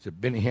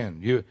 Said, "Benny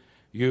Hinn,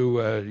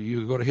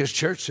 you go to his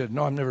church?" Said,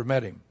 "No, I've never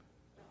met him."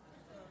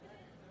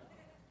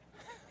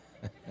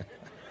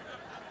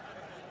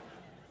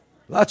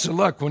 Lots of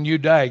luck when you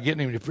die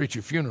getting him to preach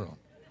your funeral.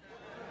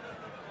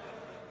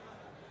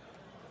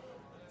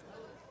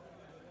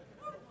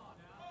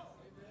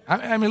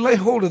 I mean, lay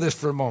hold of this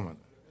for a moment.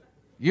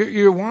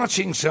 You're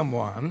watching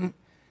someone,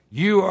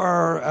 you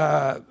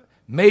are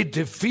made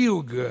to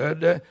feel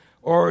good,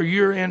 or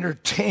you're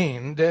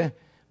entertained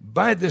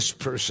by this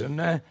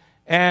person,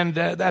 and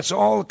that's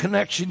all the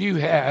connection you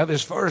have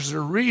as far as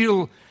the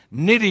real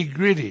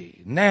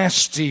nitty-gritty,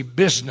 nasty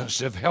business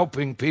of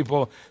helping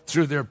people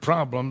through their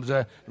problems.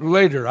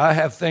 Later, I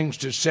have things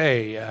to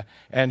say,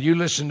 and you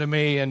listen to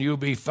me, and you'll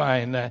be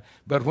fine.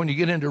 But when you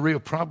get into a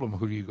real problem,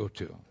 who do you go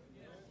to?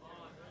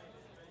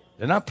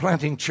 They're not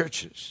planting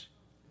churches.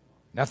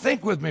 Now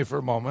think with me for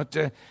a moment,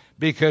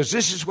 because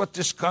this is what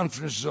this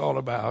conference is all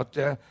about.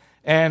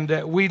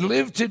 And we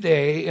live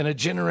today in a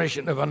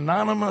generation of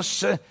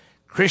anonymous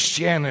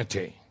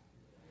Christianity.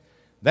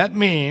 That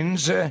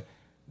means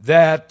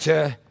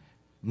that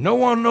no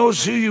one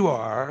knows who you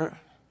are.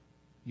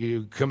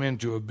 You come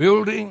into a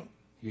building,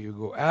 you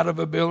go out of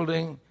a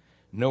building,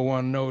 no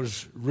one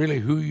knows really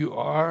who you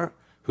are,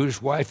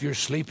 whose wife you're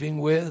sleeping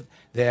with.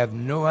 They have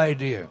no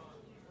idea.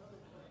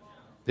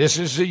 This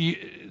is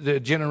the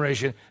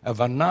generation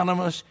of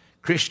anonymous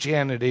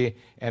Christianity,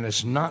 and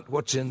it's not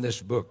what's in this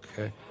book,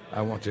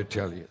 I want to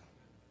tell you.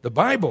 The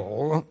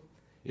Bible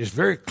is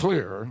very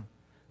clear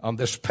on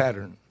this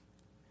pattern.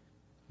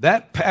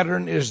 That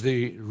pattern is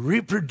the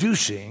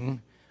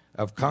reproducing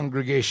of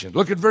congregation.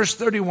 Look at verse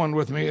 31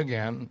 with me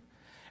again.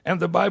 And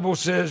the Bible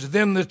says,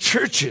 "Then the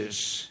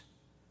churches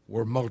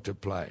were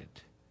multiplied."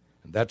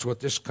 And that's what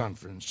this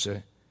conference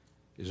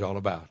is all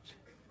about.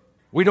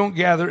 We don't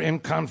gather in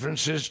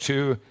conferences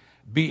to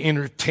be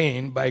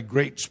entertained by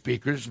great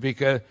speakers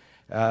because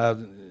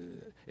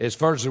as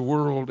far as the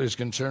world is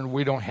concerned,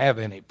 we don't have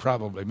any,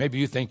 probably. Maybe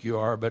you think you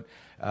are, but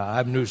I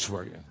have news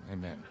for you.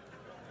 Amen.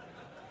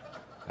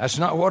 That's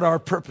not what our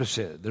purpose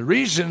is. The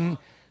reason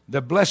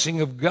the blessing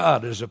of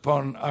God is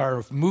upon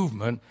our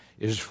movement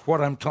is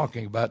what I'm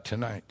talking about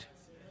tonight,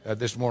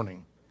 this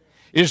morning,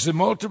 is the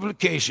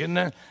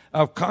multiplication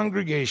of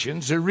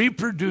congregations, the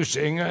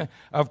reproducing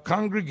of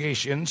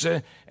congregations,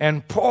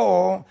 and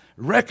Paul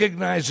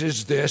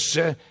recognizes this,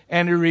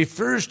 and he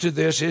refers to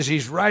this as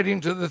he's writing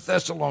to the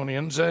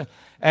Thessalonians,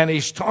 and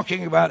he's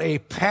talking about a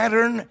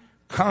pattern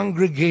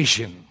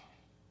congregation.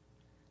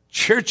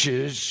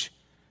 Churches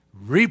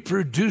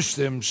reproduce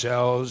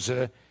themselves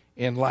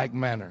in like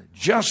manner.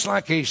 Just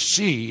like a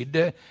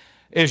seed,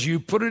 as you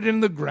put it in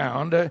the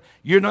ground,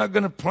 you're not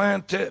going to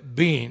plant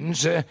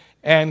beans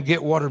and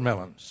get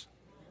watermelons.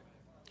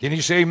 Can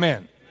you say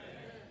amen?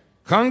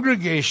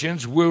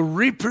 Congregations will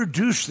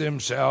reproduce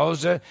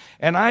themselves,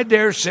 and I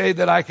dare say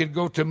that I could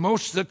go to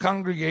most of the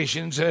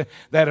congregations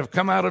that have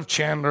come out of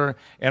Chandler,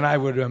 and I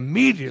would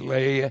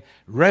immediately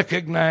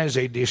recognize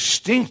a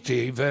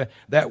distinctive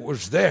that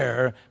was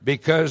there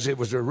because it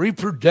was a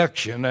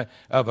reproduction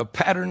of a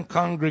pattern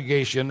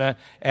congregation,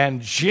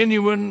 and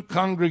genuine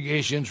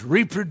congregations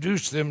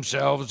reproduce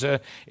themselves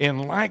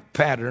in like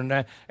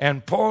pattern.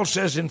 And Paul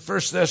says in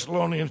 1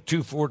 Thessalonians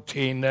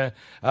 2:14,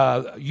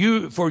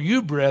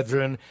 you,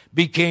 brethren,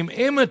 became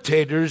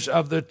imitators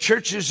of the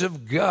churches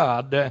of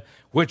God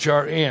which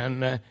are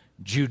in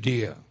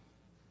Judea.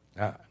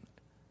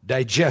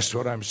 Digest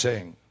what I'm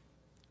saying.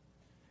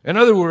 In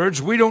other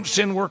words, we don't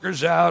send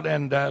workers out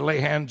and lay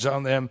hands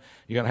on them.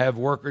 You're going to have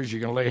workers, you're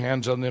going to lay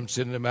hands on them,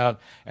 send them out.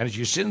 And as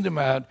you send them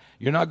out,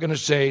 you're not going to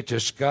say to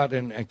Scott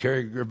and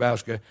Carrie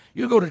Grabowska,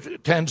 you go to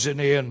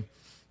Tanzania and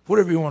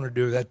whatever you want to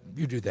do, that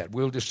you do that.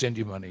 We'll just send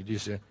you money. Do you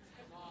see?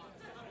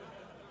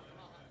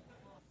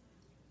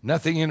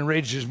 Nothing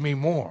enrages me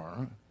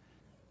more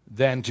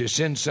than to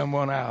send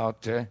someone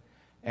out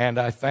and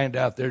I find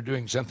out they're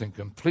doing something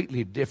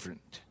completely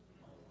different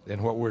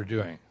than what we're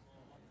doing.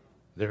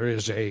 There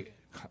is a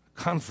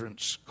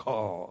conference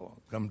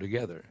call come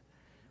together.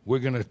 We're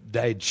going to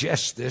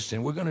digest this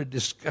and we're going to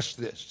discuss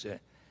this.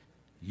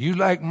 You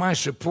like my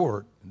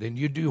support, then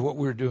you do what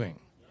we're doing.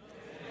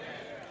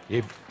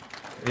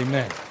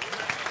 Amen.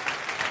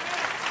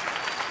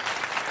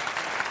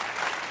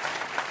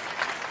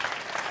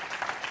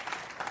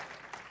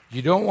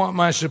 You don't want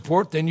my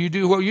support, then you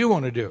do what you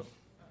want to do.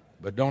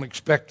 But don't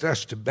expect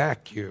us to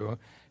back you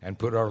and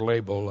put our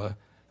label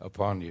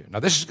upon you. Now,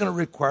 this is going to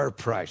require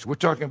price. We're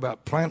talking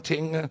about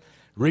planting,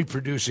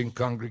 reproducing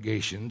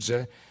congregations.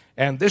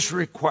 And this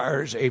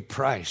requires a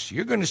price.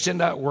 You're going to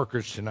send out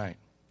workers tonight.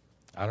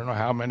 I don't know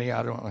how many,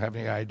 I don't have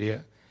any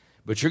idea.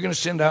 But you're going to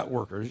send out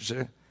workers.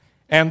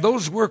 And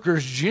those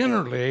workers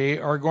generally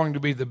are going to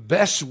be the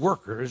best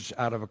workers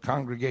out of a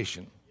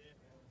congregation.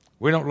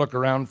 We don't look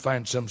around,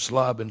 find some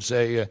slob and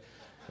say,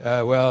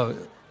 well,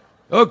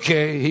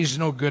 okay, he's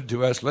no good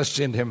to us. Let's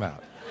send him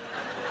out.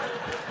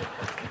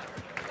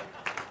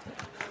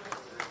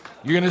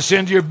 You're going to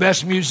send your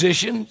best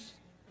musicians.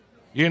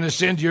 You're going to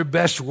send your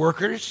best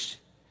workers.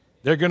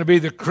 They're going to be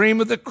the cream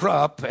of the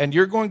crop, and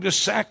you're going to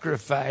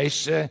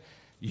sacrifice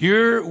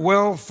your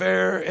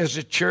welfare as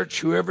a church,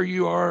 whoever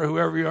you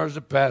are as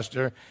a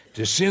pastor,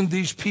 to send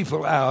these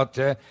people out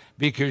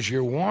because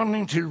you're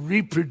wanting to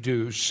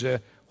reproduce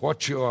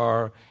what you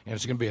are, and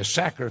it's going to be a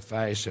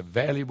sacrifice of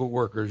valuable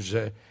workers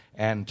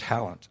and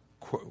talent.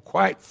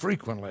 Quite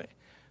frequently,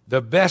 the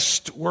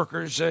best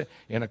workers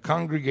in a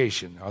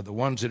congregation are the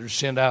ones that are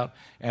sent out,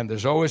 and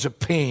there's always a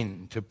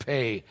pain to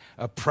pay,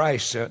 a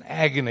price, an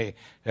agony,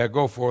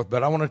 go forth.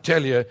 But I want to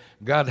tell you,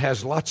 God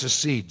has lots of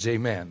seeds,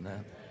 amen.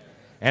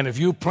 And if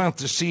you plant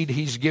the seed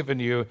He's given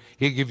you,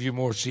 He'll give you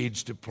more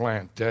seeds to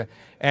plant.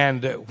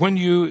 And when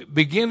you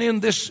begin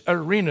in this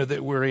arena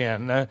that we're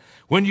in,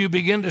 when you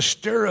begin to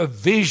stir a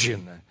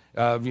vision,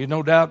 you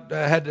no doubt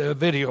had a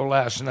video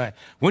last night.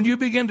 When you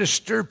begin to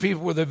stir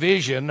people with a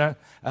vision,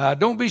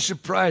 don't be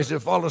surprised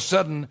if all of a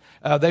sudden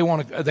they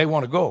want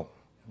to go.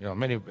 You know,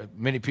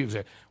 many people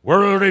say,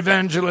 world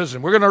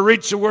evangelism, we're going to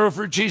reach the world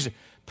for Jesus.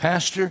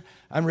 Pastor,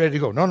 I'm ready to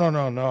go.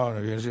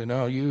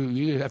 No,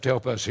 you have to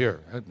help us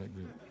here.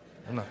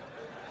 No.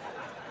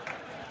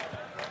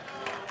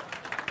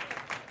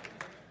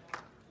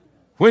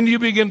 When you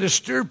begin to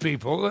stir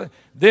people,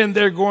 then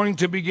they're going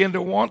to begin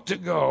to want to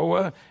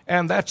go,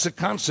 and that's the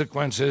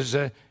consequences.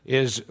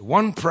 Is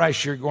one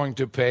price you're going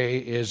to pay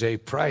is a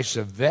price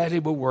of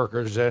valuable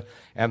workers,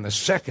 and the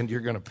second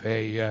you're going to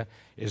pay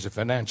is a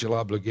financial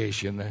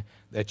obligation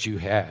that you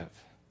have.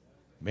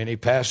 Many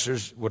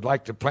pastors would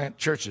like to plant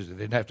churches if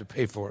they didn't have to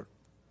pay for it.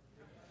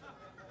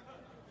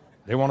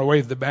 They want to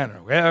wave the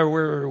banner. Well,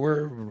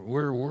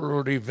 we're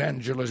world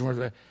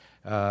evangelism.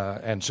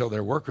 And so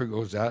their worker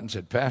goes out and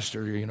said,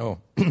 Pastor, you know,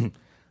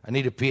 I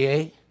need a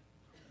PA.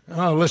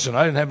 Oh, listen,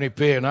 I didn't have any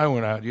PA and I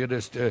went out. You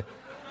just,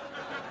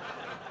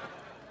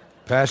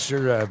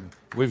 Pastor,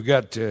 we've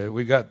got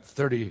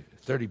 30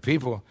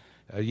 people.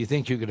 You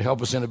think you could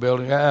help us in the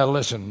building?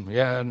 Listen,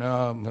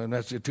 no,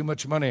 that's too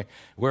much money.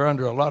 We're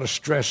under a lot of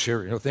stress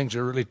here. You know, things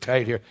are really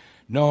tight here.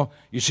 No,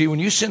 you see, when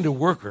you send a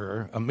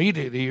worker,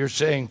 immediately you're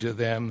saying to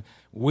them,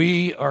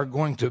 we are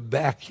going to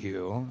back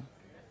you,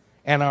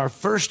 and our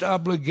first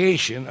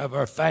obligation of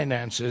our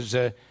finances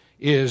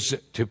is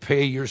to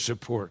pay your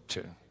support.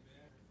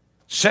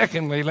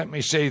 Secondly, let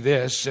me say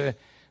this,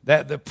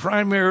 that the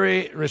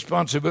primary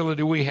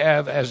responsibility we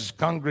have as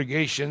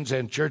congregations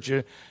and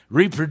churches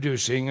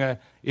reproducing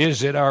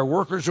is that our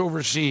workers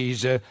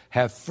overseas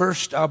have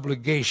first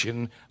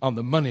obligation on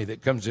the money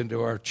that comes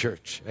into our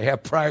church. They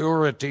have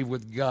priority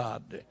with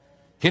God.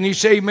 Can you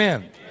say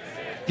amen?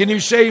 Amen. Can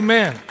you say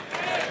amen? Amen.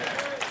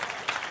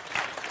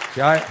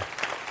 See,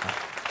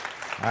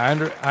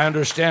 I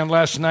understand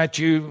last night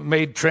you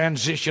made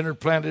transition or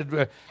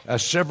planted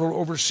several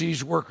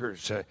overseas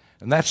workers.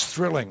 And that's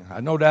thrilling. I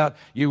no doubt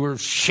you were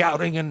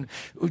shouting and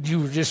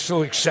you were just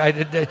so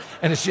excited.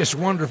 And it's just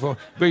wonderful.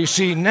 But you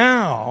see,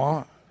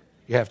 now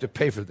you have to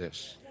pay for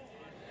this.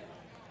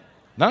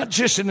 Not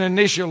just an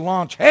initial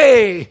launch.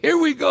 Hey, here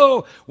we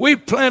go. We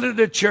planted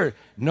a church.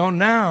 No,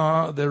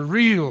 now the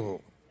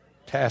real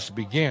task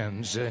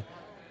begins.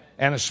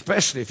 And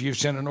especially if you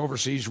send an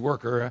overseas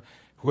worker,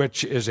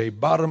 which is a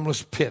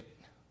bottomless pit.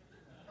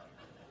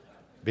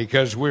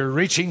 Because we're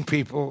reaching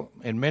people,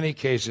 in many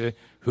cases,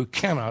 who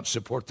cannot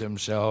support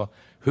themselves,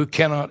 who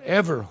cannot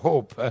ever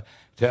hope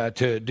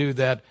to do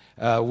that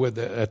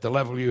at the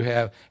level you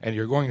have, and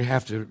you're going to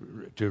have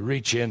to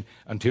reach in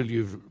until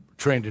you've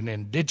trained an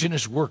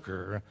indigenous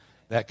worker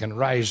that can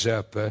rise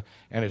up, and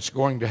it's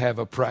going to have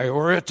a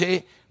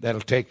priority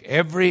that'll take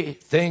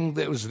everything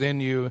that was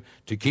within you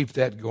to keep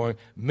that going.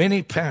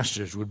 Many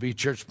pastors would be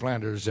church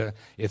planters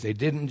if they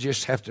didn't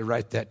just have to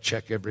write that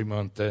check every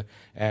month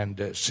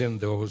and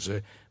send those.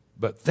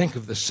 But think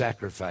of the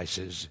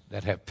sacrifices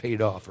that have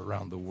paid off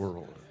around the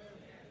world.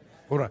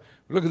 Hold on.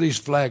 Look at these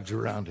flags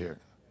around here.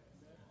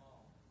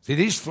 See,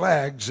 these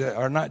flags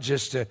are not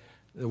just the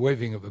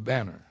waving of a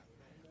banner.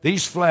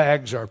 These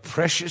flags are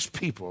precious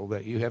people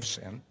that you have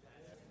sent.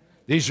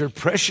 These are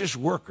precious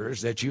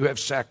workers that you have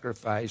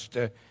sacrificed.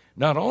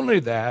 Not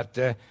only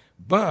that,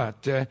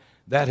 but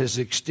that has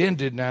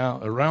extended now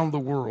around the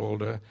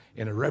world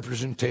in a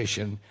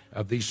representation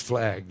of these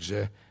flags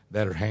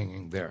that are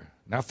hanging there.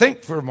 Now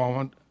think for a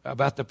moment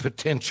about the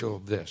potential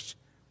of this.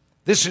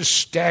 This is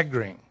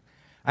staggering.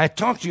 I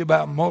talked to you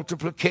about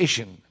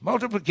multiplication.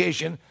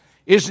 Multiplication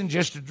isn't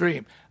just a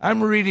dream.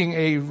 I'm reading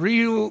a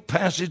real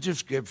passage of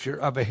Scripture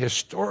of a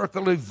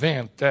historical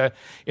event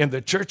in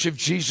the Church of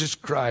Jesus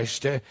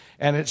Christ,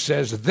 and it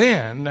says,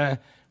 then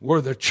were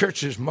the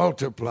churches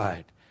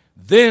multiplied.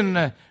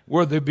 Then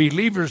were the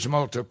believers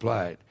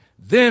multiplied.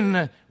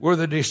 Then were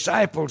the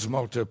disciples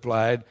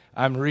multiplied.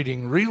 I'm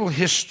reading real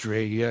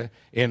history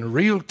in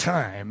real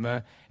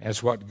time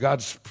as what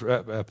God's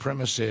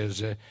premise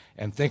is,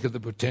 and think of the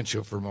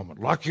potential for a moment.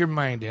 Lock your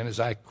mind in as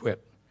I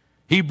quit.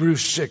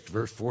 Hebrews 6,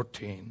 verse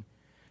 14,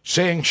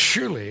 saying,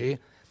 surely,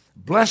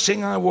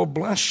 blessing I will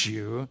bless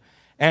you,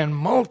 and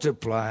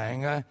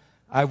multiplying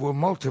I will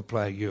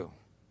multiply you.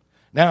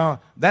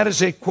 Now, that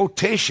is a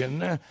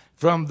quotation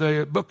from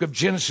the book of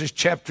Genesis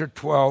chapter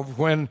 12,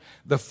 when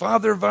the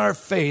father of our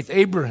faith,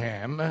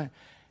 Abraham,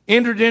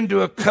 entered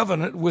into a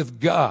covenant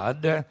with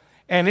God,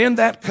 and in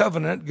that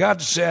covenant,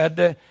 God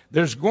said,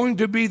 there's going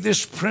to be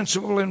this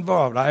principle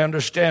involved. I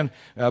understand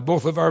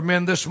both of our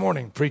men this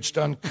morning preached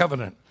on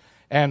covenant,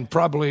 and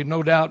probably,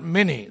 no doubt,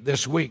 many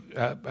this week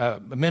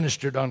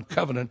ministered on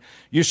covenant.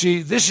 You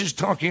see, this is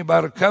talking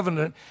about a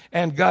covenant,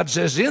 and God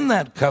says, in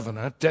that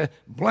covenant,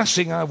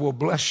 blessing I will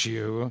bless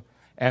you,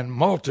 and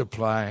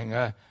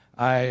multiplying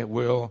I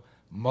will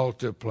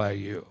multiply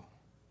you.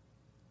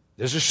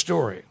 There's a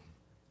story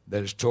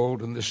that is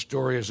told, and this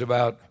story is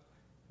about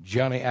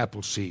Johnny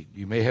Appleseed.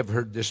 You may have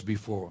heard this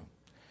before.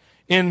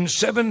 In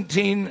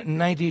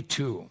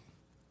 1792,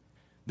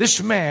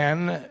 this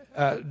man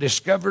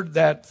discovered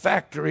that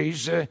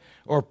factories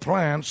or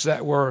plants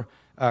that were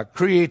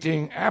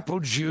creating apple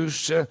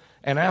juice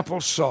and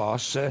apple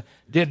sauce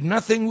did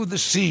nothing with the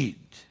seed.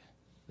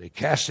 They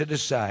cast it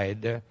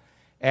aside,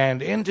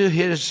 and into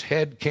his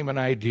head came an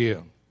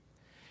idea.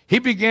 He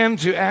began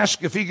to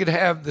ask if he could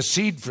have the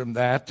seed from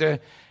that,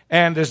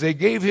 and as they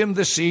gave him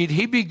the seed,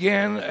 he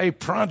began a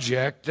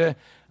project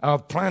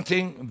of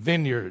planting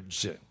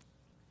vineyards.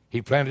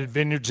 He planted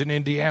vineyards in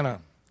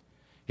Indiana.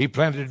 He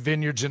planted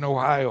vineyards in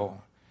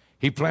Ohio.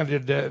 He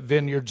planted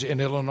vineyards in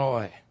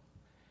Illinois.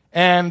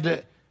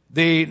 And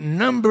the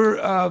number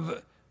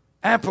of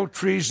apple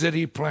trees that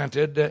he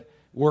planted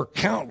were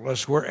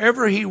countless.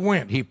 Wherever he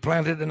went, he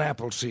planted an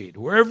apple seed.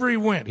 Wherever he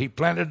went, he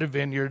planted a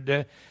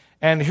vineyard.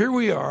 And here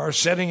we are,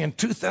 sitting in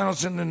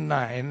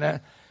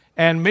 2009,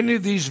 and many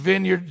of these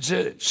vineyards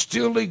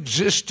still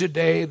exist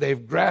today.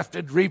 They've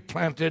grafted,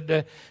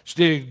 replanted,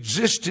 still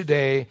exist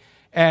today.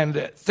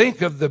 And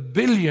think of the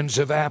billions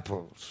of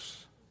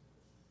apples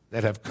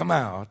that have come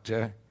out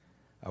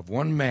of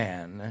one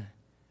man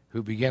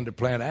who began to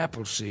plant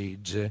apple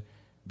seeds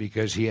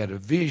because he had a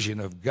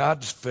vision of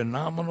God's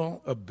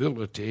phenomenal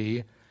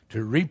ability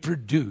to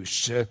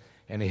reproduce,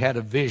 and he had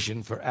a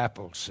vision for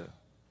apples.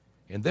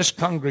 In this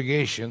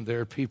congregation,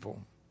 there are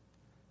people.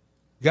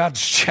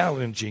 God's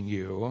challenging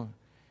you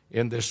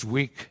in this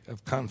week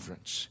of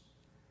conference.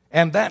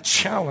 And that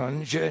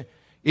challenge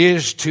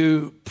is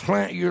to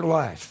plant your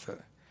life.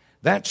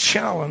 That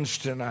challenge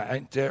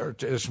tonight, or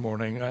this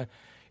morning,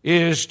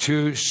 is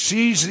to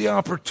seize the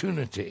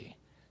opportunity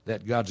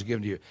that God's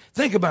given to you.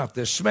 Think about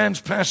this. This man's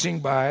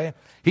passing by.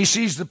 He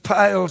sees the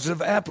piles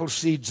of apple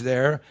seeds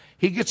there.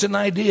 He gets an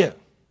idea.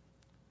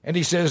 And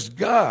he says,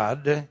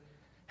 God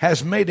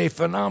has made a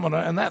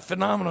phenomenon, and that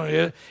phenomenon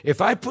is,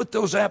 if I put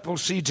those apple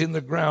seeds in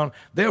the ground,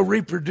 they'll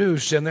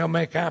reproduce and they'll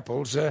make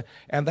apples,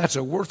 and that's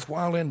a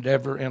worthwhile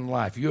endeavor in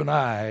life. You and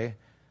I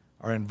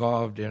are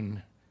involved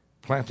in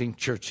planting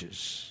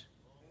churches.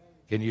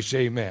 Can you say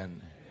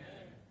amen?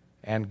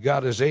 And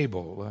God is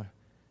able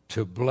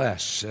to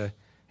bless,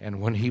 and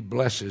when he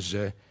blesses,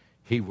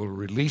 he will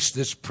release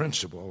this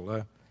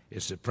principle.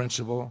 It's the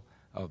principle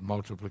of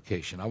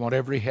multiplication. I want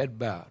every head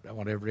bowed. I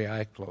want every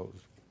eye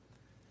closed.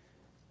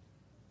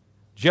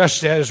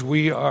 Just as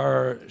we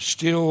are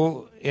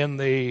still in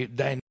the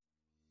dynamic.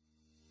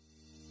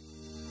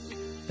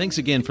 Thanks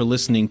again for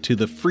listening to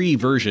the free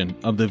version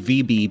of the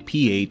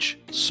VBPH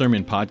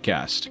Sermon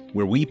Podcast,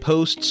 where we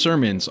post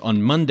sermons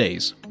on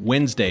Mondays,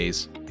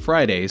 Wednesdays,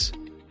 Fridays,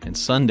 and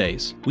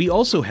Sundays. We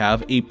also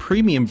have a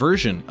premium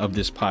version of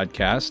this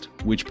podcast,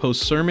 which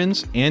posts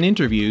sermons and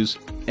interviews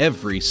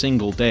every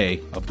single day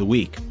of the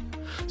week.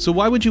 So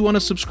why would you want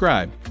to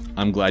subscribe?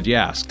 I'm glad you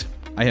asked.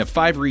 I have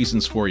 5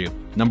 reasons for you.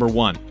 Number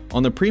 1,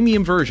 on the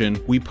premium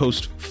version, we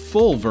post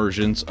full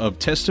versions of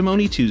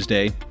Testimony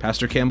Tuesday,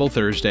 Pastor Campbell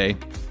Thursday,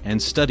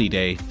 and Study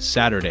Day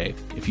Saturday.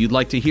 If you'd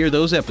like to hear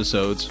those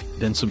episodes,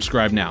 then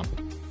subscribe now.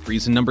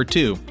 Reason number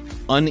 2,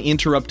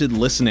 uninterrupted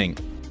listening.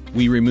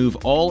 We remove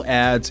all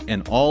ads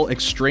and all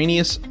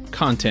extraneous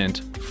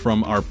content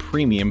from our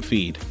premium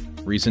feed.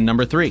 Reason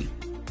number 3,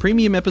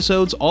 premium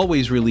episodes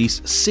always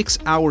release 6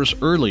 hours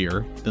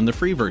earlier than the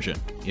free version.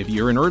 If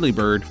you're an early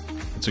bird,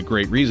 it's a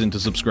great reason to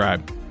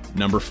subscribe.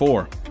 Number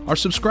 4, our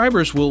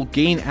subscribers will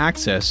gain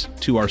access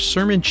to our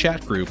sermon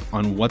chat group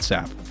on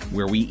WhatsApp,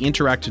 where we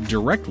interact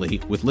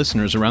directly with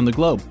listeners around the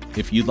globe.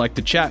 If you'd like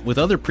to chat with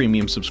other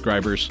premium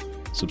subscribers,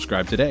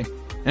 subscribe today.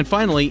 And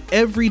finally,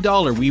 every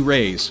dollar we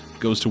raise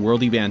goes to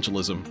world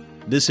evangelism.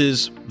 This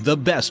is the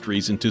best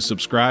reason to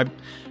subscribe,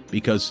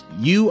 because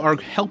you are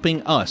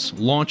helping us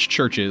launch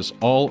churches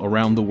all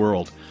around the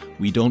world.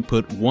 We don't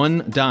put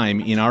one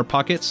dime in our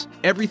pockets.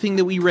 Everything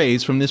that we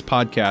raise from this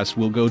podcast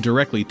will go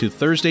directly to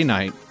Thursday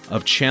night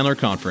of Chandler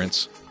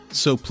Conference.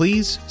 So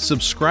please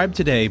subscribe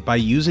today by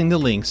using the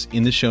links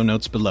in the show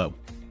notes below.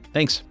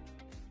 Thanks.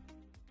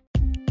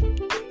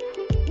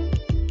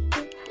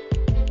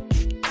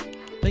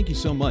 thank you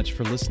so much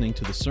for listening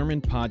to the sermon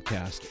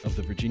podcast of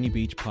the Virginia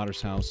Beach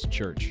Potter's House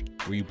Church.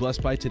 Were you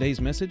blessed by today's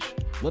message?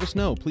 Let us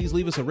know. Please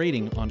leave us a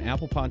rating on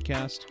Apple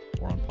Podcast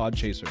or on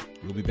Podchaser.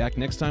 We'll be back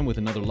next time with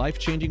another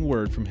life-changing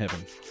word from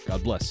heaven.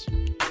 God bless.